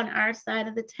late on our side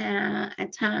of the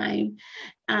time.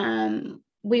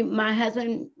 My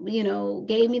husband,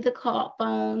 gave me the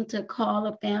phone to call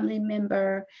a family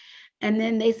member. And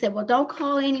then they said, well, don't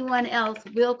call anyone else.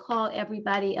 We'll call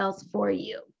everybody else for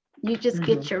you. You just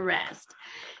get your rest.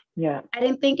 Yeah. I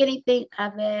didn't think anything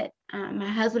of it. My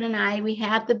husband and I, we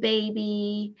have the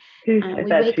baby. Who said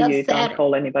that to you? Don't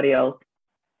call anybody else.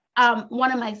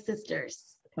 One of my sisters.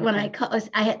 Okay. When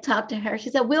I had talked to her, she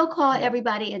said, we'll call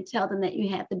everybody and tell them that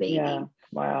you have the baby. Yeah.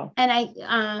 Wow.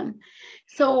 And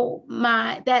so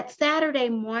that Saturday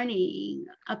morning,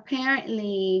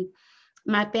 apparently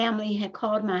my family had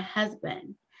called my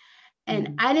husband,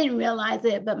 and I didn't realize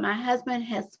it, but my husband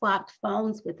has swapped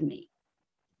phones with me,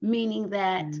 meaning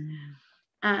that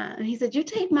he said, you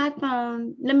take my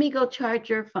phone, let me go charge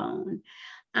your phone.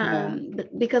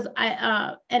 Because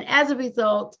and as a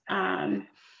result,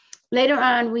 later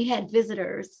on, we had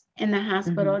visitors in the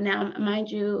hospital. Now, mind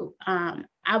you,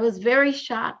 I was very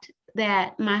shocked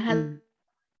that my husband.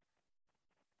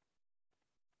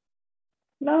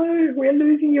 No, we're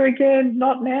losing you again.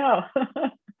 Not now.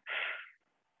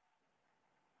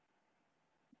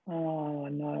 Oh,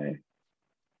 no.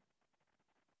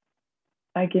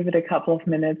 I give it a couple of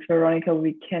minutes. Veronica,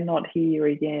 we cannot hear you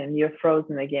again. You're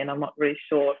frozen again. I'm not really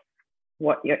sure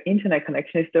what your internet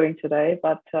connection is doing today,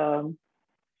 but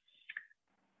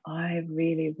I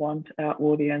really want our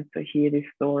audience to hear this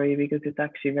story because it's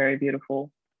actually very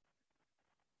beautiful.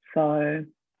 So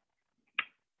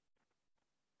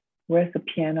where's the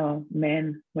piano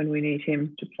man when we need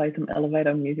him to play some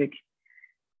elevator music?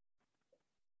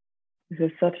 This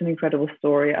is such an incredible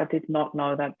story. I did not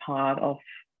know that part of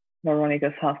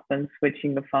Veronica's husband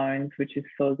switching the phones, which is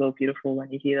so, so beautiful.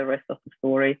 When you hear the rest of the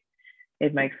story,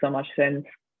 it makes so much sense.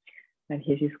 And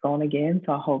here she's gone again.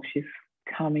 So I hope she's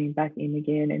coming back in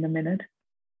again in a minute.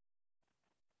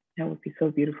 That would be so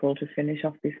beautiful to finish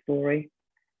off this story.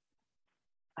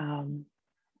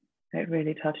 It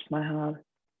really touched my heart.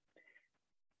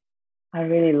 I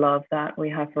really love that we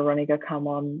have Veronica come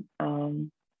on,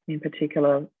 in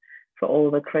particular for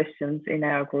all the Christians in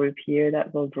our group here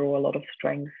that will draw a lot of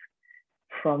strength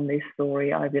from this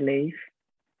story, I believe.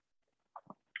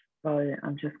 So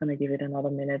I'm just going to give it another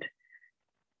minute,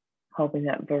 hoping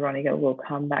that Veronica will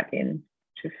come back in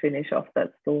to finish off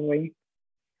that story.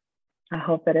 I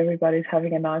hope that everybody's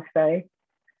having a nice day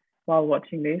while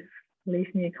watching this.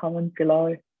 Leave me a comment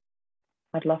below.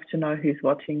 I'd love to know who's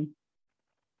watching.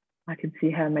 I can see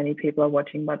how many people are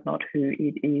watching, but not who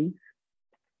it is.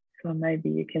 So maybe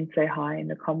you can say hi in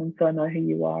the comments so I know who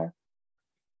you are.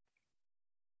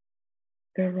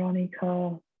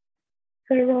 Veronica,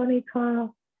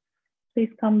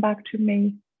 please come back to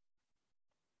me.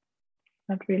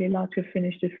 I'd really like to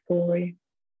finish this story.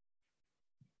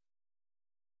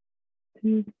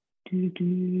 I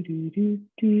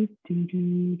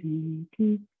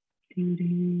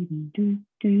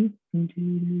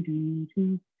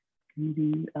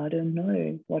don't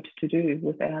know what to do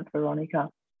without Veronica.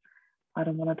 I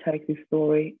don't want to take this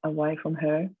story away from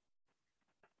her,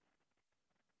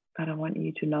 but I want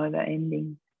you to know the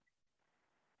ending.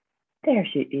 There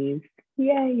she is.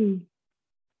 Yay.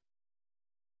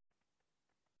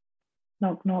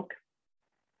 Knock, knock.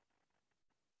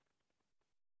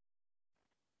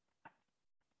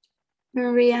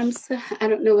 Marie, I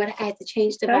don't know what I had to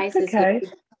change devices. That's okay.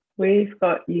 We've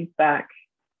got you back.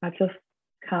 I just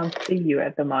can't see you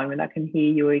at the moment. I can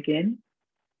hear you again.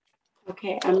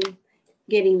 Okay, I'm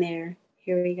getting there.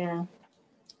 Here we go.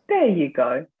 There you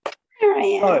go. Here I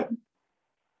am.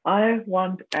 Oh, I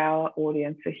want our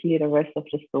audience to hear the rest of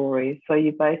the story. So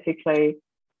you basically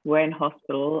were in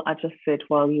hospital. I just said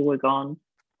while you were gone,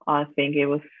 I think it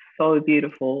was so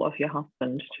beautiful of your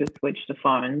husband to switch the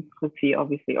phones because he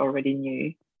obviously already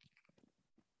knew.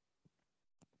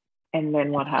 And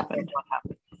then what happened?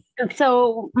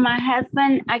 So my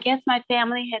husband, I guess my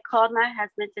family had called my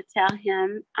husband to tell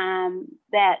him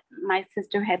that my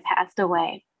sister had passed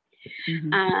away.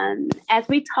 Mm-hmm. As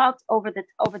we talked over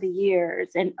the years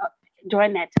and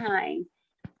during that time,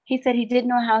 he said he didn't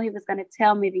know how he was going to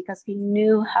tell me because he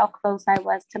knew how close I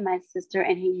was to my sister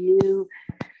and he knew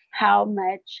how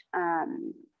much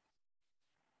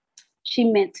she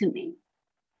meant to me.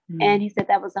 Mm-hmm. And he said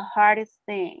that was the hardest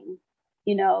thing,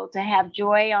 you know, to have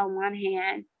joy on one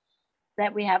hand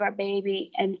that we have our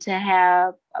baby and to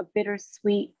have a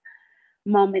bittersweet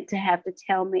moment to have to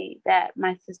tell me that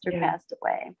my sister passed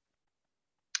away.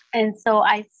 And so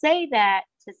I say that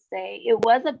to say it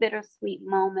was a bittersweet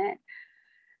moment.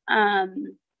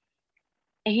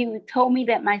 He told me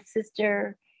that my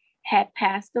sister had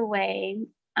passed away.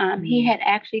 He had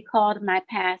actually called my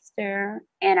pastor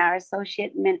and our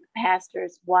associate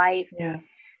pastor's wife,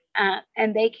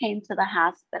 and they came to the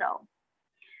hospital.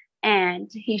 And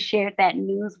he shared that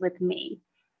news with me.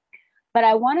 But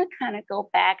I want to kind of go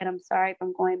back, and I'm sorry if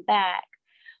I'm going back.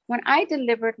 When I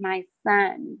delivered my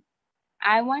son,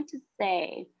 I want to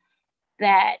say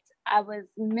that I was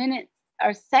minutes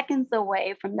or seconds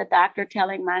away from the doctor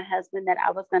telling my husband that I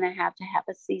was going to have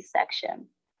a C-section.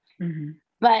 Mm-hmm.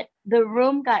 But the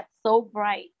room got so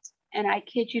bright, and I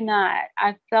kid you not,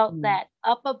 I felt that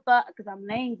up above, because I'm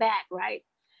laying back, right?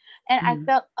 And I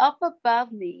felt up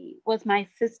above me was my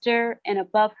sister, and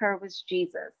above her was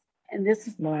Jesus. And this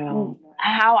is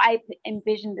how I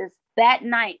envisioned this that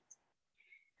night,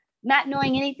 not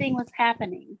knowing anything was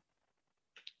happening.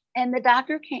 And the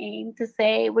doctor came to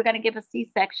say, we're going to give a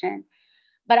C-section.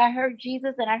 But I heard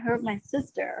Jesus and I heard my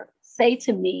sister say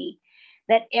to me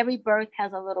that every birth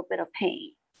has a little bit of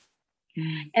pain.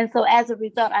 And so as a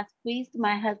result, I squeezed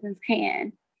my husband's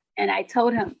hand and I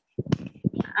told him,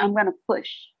 I'm going to push.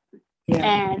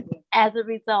 And as a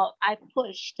result, I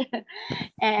pushed.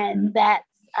 And that's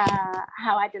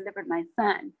how I delivered my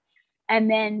son. And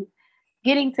then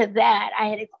getting to that, I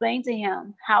had explained to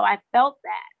him how I felt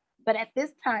that. But at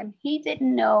this time, he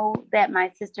didn't know that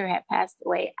my sister had passed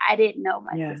away. I didn't know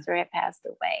my sister had passed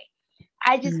away.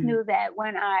 I just knew that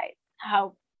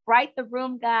how bright the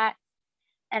room got,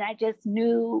 and I just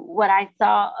knew what I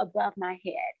saw above my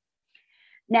head.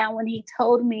 Now, when he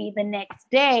told me the next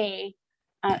day,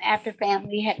 after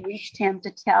family had reached him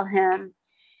to tell him,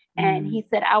 and he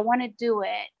said, I want to do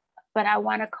it, but I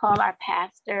want to call our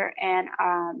pastor and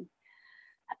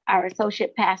our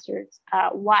associate pastor's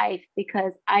wife,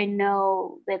 because I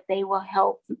know that they will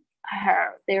help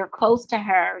her. They're close to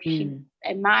her. She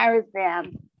admires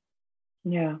them.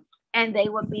 Yeah. And they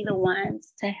would be the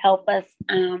ones to help us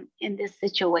in this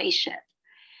situation.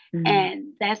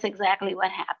 And that's exactly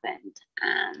what happened.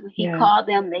 He called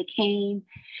them, they came.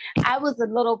 I was a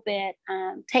little bit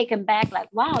taken back, like,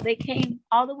 wow, they came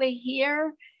all the way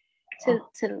here to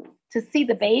see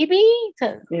the baby,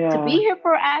 to be here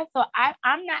for us. So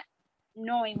I'm not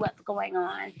knowing what's going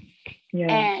on.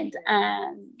 And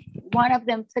one of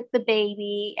them took the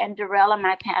baby, and Darrell and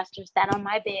my pastor sat on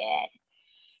my bed,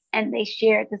 and they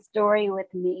shared the story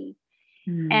with me.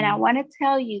 And I want to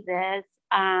tell you this,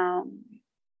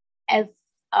 as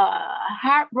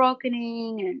heartbroken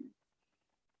and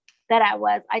that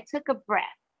I took a breath,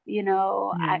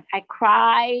 I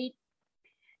cried.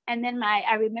 And then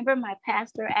I remember my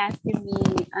pastor asking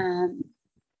me,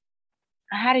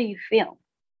 how do you feel?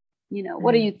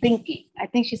 What are you thinking? I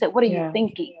think she said, what are you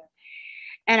thinking?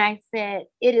 And I said,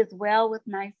 it is well with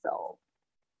my soul.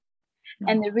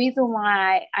 And the reason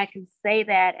why I can say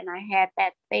that, and I had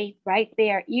that faith right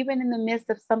there, even in the midst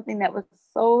of something that was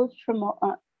so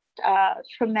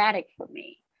traumatic for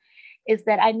me, is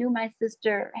that I knew my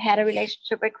sister had a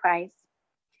relationship with Christ,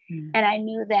 and I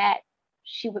knew that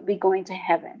she would be going to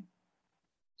heaven.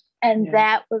 And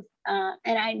that was,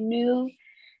 and I knew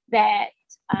that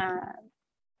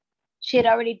she had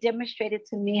already demonstrated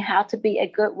to me how to be a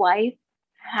good wife,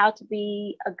 how to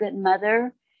be a good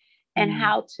mother, and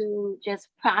how to just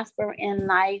prosper in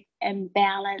life and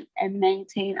balance and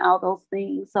maintain all those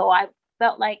things. So I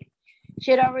felt like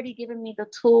she had already given me the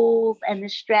tools and the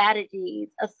strategies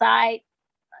aside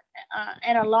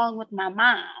and along with my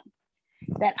mom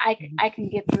that I can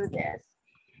get through this.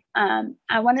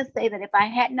 I want to say that if I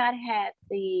had not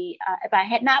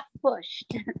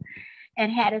pushed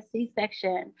and had a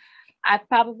C-section, I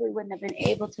probably wouldn't have been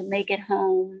able to make it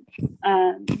home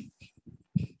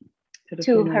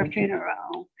to her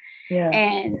funeral.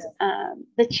 And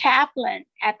the chaplain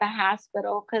at the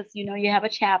hospital, because you have a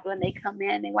chaplain, they come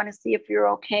in, they want to see if you're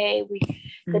okay.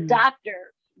 The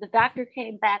doctor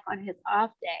came back on his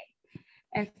off day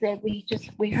and said, we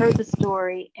heard the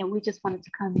story and we just wanted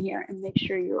to come here and make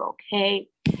sure you're okay.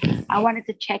 I wanted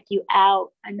to check you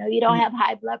out. I know you don't have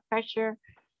high blood pressure,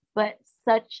 but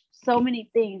so many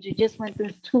things. You just went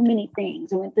through too many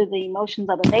things. You went through the emotions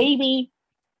of a baby.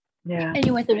 Yeah. And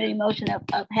you went through the emotion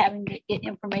of having to get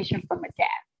information from a death.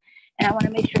 And I want to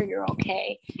make sure you're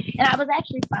okay. And I was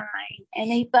actually fine.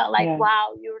 And he felt like,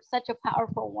 wow, you're such a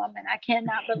powerful woman. I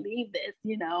cannot believe this,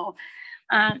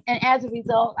 And as a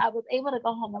result, I was able to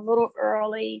go home a little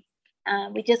early.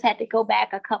 We just had to go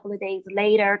back a couple of days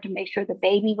later to make sure the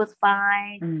baby was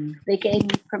fine. They gave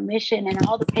me permission and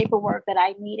all the paperwork that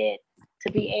I needed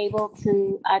to be able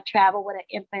to travel with an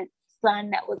infant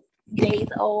son that was days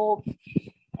old.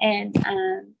 And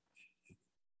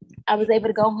I was able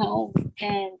to go home.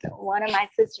 And one of my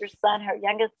sister's son, her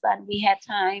youngest son, we had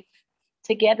time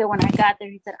together. When I got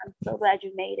there, he said, I'm so glad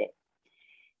you made it.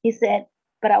 He said,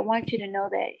 but I want you to know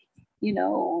that,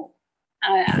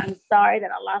 I'm sorry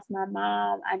that I lost my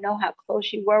mom. I know how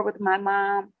close you were with my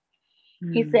mom.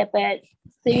 He said, but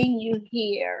seeing you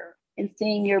here and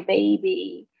seeing your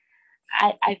baby,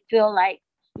 I feel like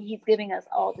he's giving us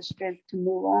all the strength to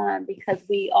move on, because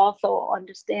we also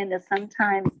understand that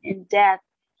sometimes in death,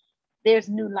 there's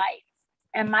new life.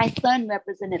 And my son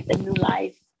represented the new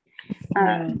life.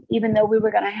 Even though we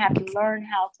were going to have to learn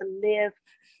how to live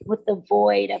with the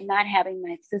void of not having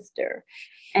my sister.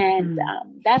 And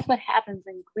that's what happens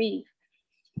in grief.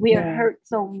 We are hurt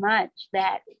so much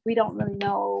that we don't really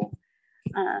know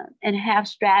and have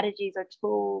strategies or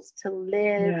tools to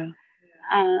live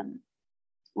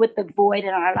with the void in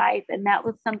our life. And that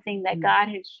was something that God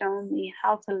had shown me,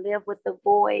 how to live with the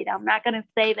void. I'm not going to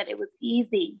say that it was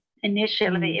easy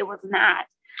initially. It was not.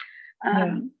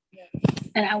 And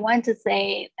I want to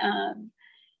say,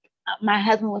 my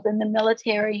husband was in the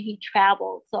military. He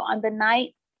traveled. So on the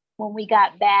night when we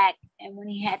got back and when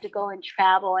he had to go and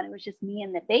travel and it was just me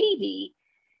and the baby,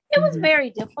 it was very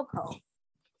difficult.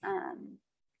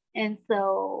 And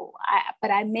so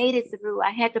I made it through.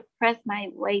 I had to press my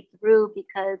way through,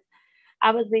 because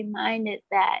I was reminded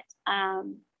that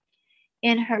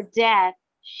in her death,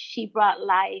 she brought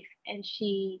life, and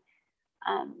she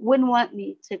wouldn't want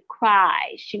me to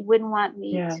cry. She wouldn't want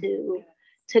me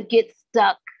to get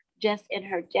stuck just in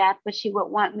her death, but she would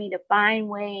want me to find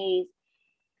ways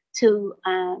to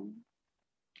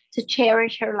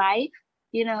cherish her life,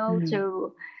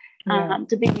 to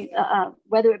be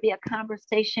whether it be a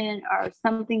conversation or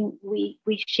something we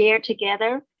share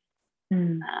together.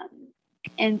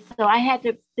 And so I had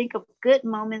to think of good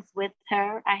moments with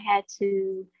her. I had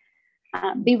to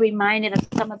be reminded of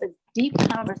some of the deep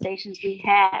conversations we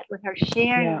had with her,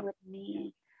 sharing with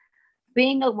me,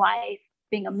 being a wife,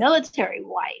 being a military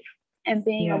wife, and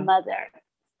being a mother.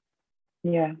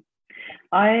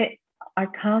 I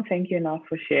can't thank you enough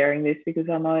for sharing this, because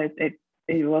I know it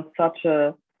was such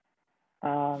a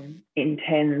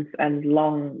intense and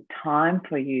long time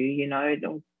for you.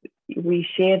 We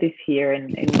share this here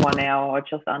in 1 hour or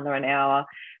just under an hour,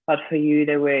 but for you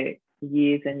there were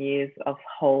years and years of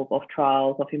hope, of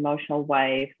trials, of emotional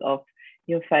waves, of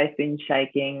your faith being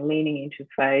shaking, leaning into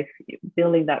faith,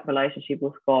 building that relationship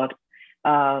with God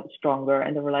stronger,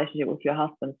 and the relationship with your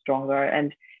husband stronger,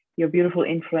 and your beautiful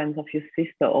influence of your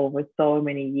sister over so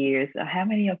many years. How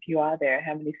many of you are there?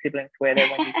 How many siblings were there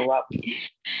when you grew up?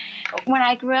 When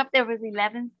I grew up, there was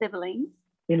 11 siblings.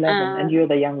 11, and you're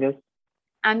the youngest.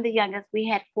 I'm the youngest. We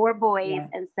had 4 boys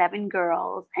and 7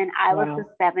 girls, and I was the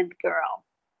 7th girl.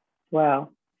 Wow.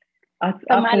 That's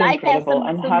so my life incredible.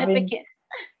 has some significance.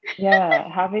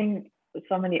 Having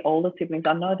so many older siblings.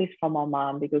 I know this from my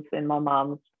mom, because in my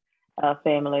mom's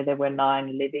family, there were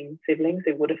 9 living siblings.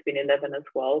 It would have been 11 as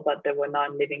well, but there were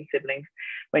 9 living siblings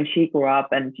when she grew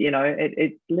up. And,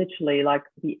 it's literally like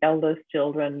the eldest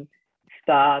children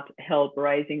help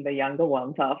raising the younger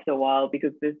ones after a while,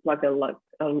 because there's like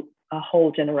a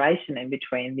whole generation in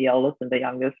between the oldest and the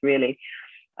youngest, really.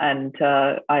 And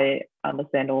I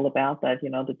understand all about that,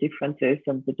 the differences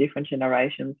and the different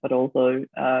generations, but also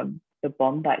the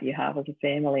bond that you have as a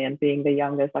family. And being the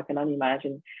youngest, I can only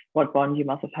imagine what bond you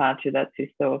must have had to that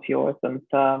sister of yours. And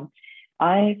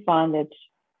I find that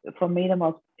for me, the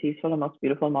most peaceful and most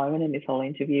beautiful moment in this whole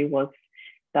interview was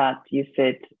that you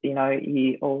said,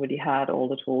 you already had all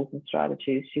the tools and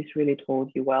strategies. She's really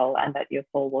told you well, and that your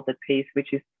soul was at peace,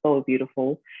 which is so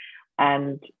beautiful.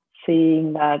 And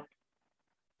seeing that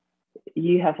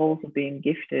you have also been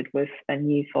gifted with a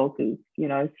new focus,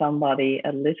 a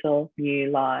little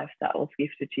new life that was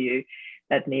gifted to you,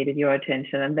 that needed your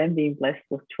attention, and then being blessed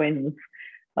with twins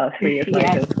 3 years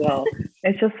later as well.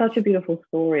 It's just such a beautiful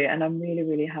story, and I'm really,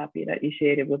 really happy that you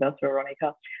shared it with us,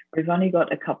 Veronica. We've only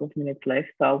got a couple of minutes left,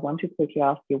 so I want to quickly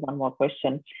ask you one more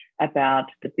question about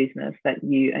the business that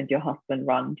you and your husband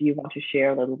run. Do you want to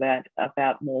share a little bit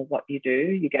about more what you do?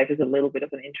 You gave us a little bit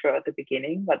of an intro at the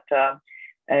beginning, but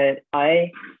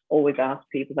I always ask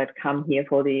people that come here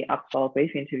for the Upstyle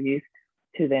Brief interviews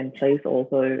to then please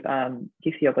also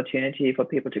give the opportunity for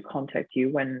people to contact you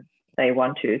when they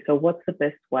want to. So what's the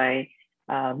best way?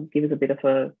 Give us a bit of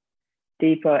a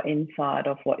deeper insight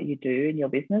of what you do in your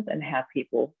business and how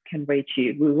people can reach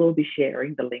you. We will be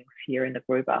sharing the links here in the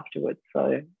group afterwards.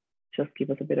 So just give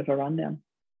us a bit of a rundown.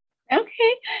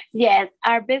 Okay. Yes,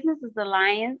 our business is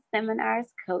Alliance Seminars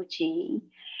Coaching.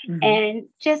 And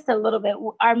just a little bit,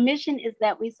 our mission is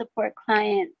that we support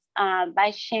clients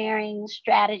by sharing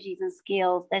strategies and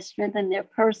skills that strengthen their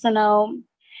personal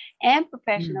and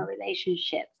professional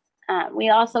relationships. We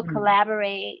also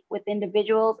collaborate with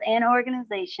individuals and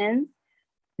organizations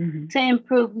to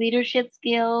improve leadership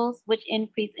skills, which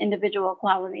increase individual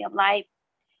quality of life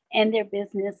and their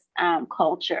business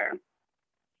culture.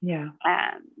 Yeah.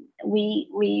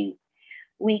 We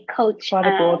coach. Quite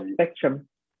a broad spectrum.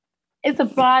 It's a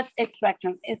broad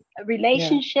spectrum. It's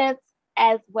relationships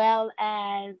as well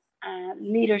as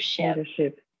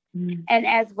leadership. And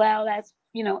as well as,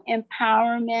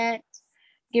 empowerment,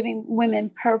 giving women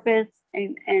purpose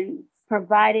and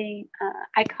providing,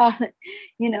 I call it,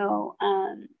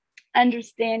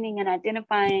 understanding and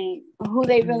identifying who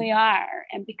they really are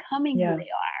and becoming who they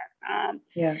are.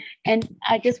 And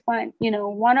I just want,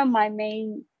 one of my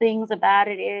main things about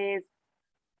it is,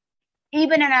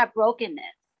 even in our brokenness,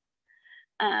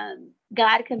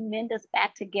 God can mend us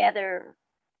back together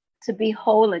to be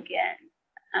whole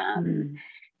again.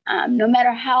 No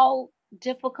matter how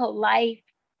difficult life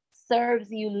serves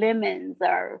you lemons,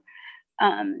 or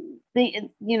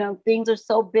things are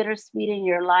so bittersweet in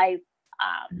your life,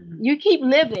 you keep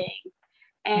living,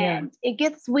 and it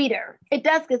gets sweeter. It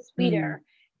does get sweeter.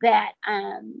 That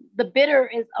the bitter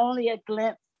is only a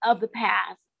glimpse of the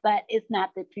past, but it's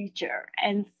not the future.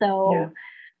 And so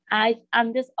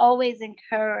I'm just always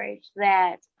encouraged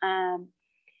that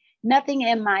nothing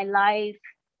in my life,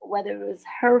 whether it was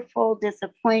hurtful,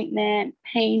 disappointment,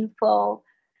 painful,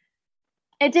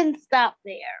 it didn't stop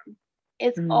there.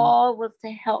 It's all was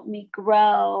to help me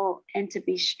grow and to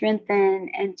be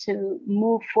strengthened and to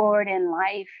move forward in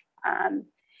life.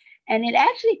 And it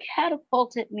actually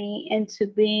catapulted me into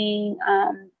being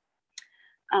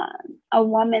a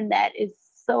woman that is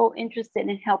so interested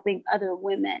in helping other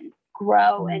women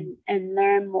grow and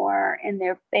learn more in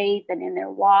their faith and in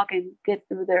their walk and get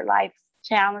through their life's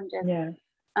challenges.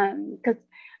 Because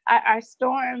our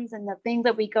storms and the things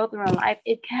that we go through in life,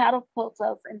 it catapults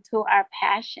us into our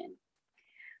passion,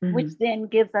 which then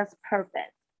gives us purpose.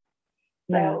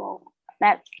 So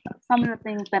that's some of the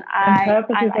things that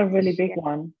purpose I is like a really big share.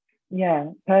 one.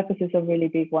 Purpose is a really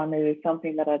big one. It is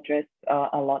something that I address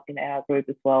a lot in our group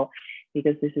as well,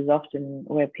 because this is often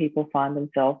where people find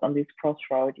themselves on this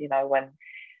crossroad, when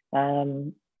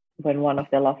one of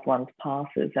their loved ones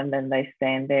passes, and then they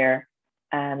stand there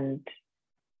and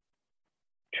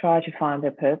try to find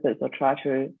their purpose, or try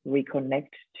to reconnect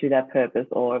to that purpose,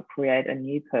 or create a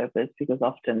new purpose, because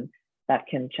often that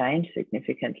can change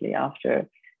significantly after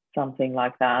something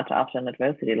like that, after an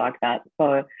adversity like that.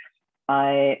 So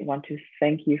I want to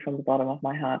thank you from the bottom of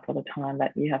my heart for the time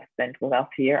that you have spent with us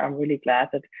here. I'm really glad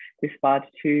that despite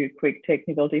 2 quick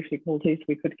technical difficulties,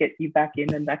 we could get you back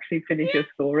in and actually finish your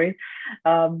story.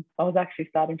 I was actually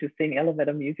starting to sing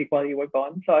elevator music while you were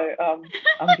gone. So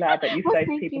I'm glad that you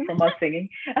saved people from us singing.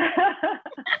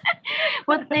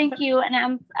 Well, thank you. And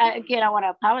I want to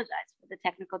apologize for the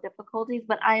technical difficulties,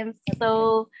 but I am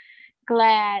so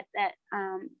glad that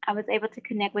I was able to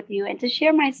connect with you and to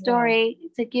share my story,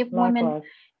 to give women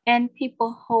and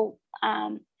people hope.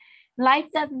 Life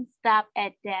doesn't stop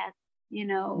at death.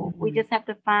 We just have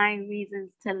to find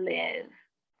reasons to live.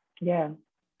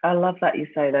 I love that you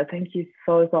say that. Thank you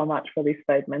so much for this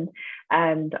statement.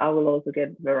 And I will also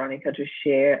get Veronica to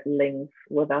share links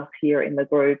with us here in the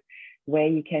group where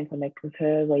you can connect with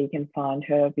her, where you can find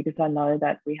her, because I know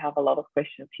that we have a lot of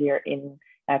questions here in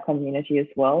our community as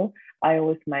well. I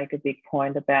always make a big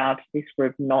point about this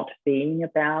group not being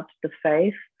about the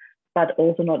faith, but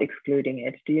also not excluding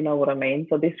it. Do you know what I mean?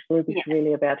 So this group is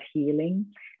really about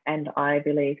healing. And I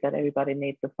believe that everybody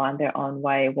needs to find their own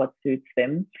way, what suits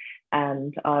them.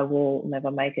 And I will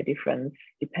never make a difference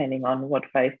depending on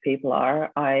what faith people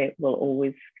are. I will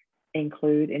always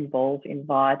include, involve,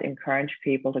 invite, encourage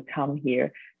people to come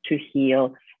here to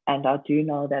heal And I do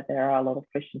know that there are a lot of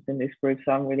Christians in this group,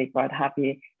 so I'm really quite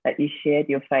happy that you shared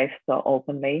your faith so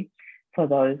openly for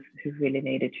those who really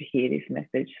needed to hear this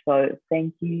message. So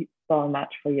thank you so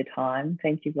much for your time.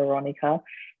 Thank you, Veronica.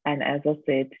 And as I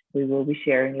said, we will be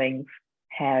sharing links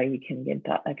how you can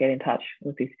get in touch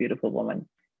with this beautiful woman.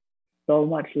 So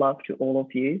much love to all of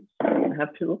you. I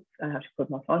have to put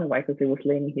my phone away because it was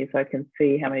leaning here so I can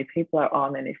see how many people are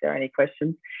on and if there are any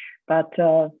questions. But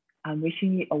I'm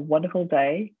wishing you a wonderful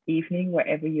day, evening,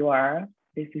 wherever you are.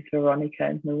 This is Veronica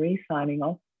and Marie signing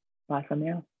off. Bye for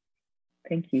now.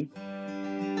 Thank you.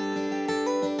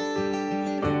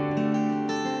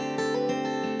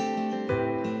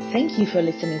 Thank you for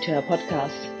listening to our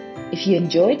podcast. If you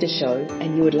enjoyed the show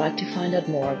and you would like to find out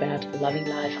more about loving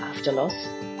life after loss,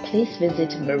 please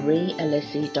visit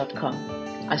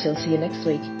mariealessi.com. I shall see you next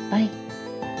week. Bye.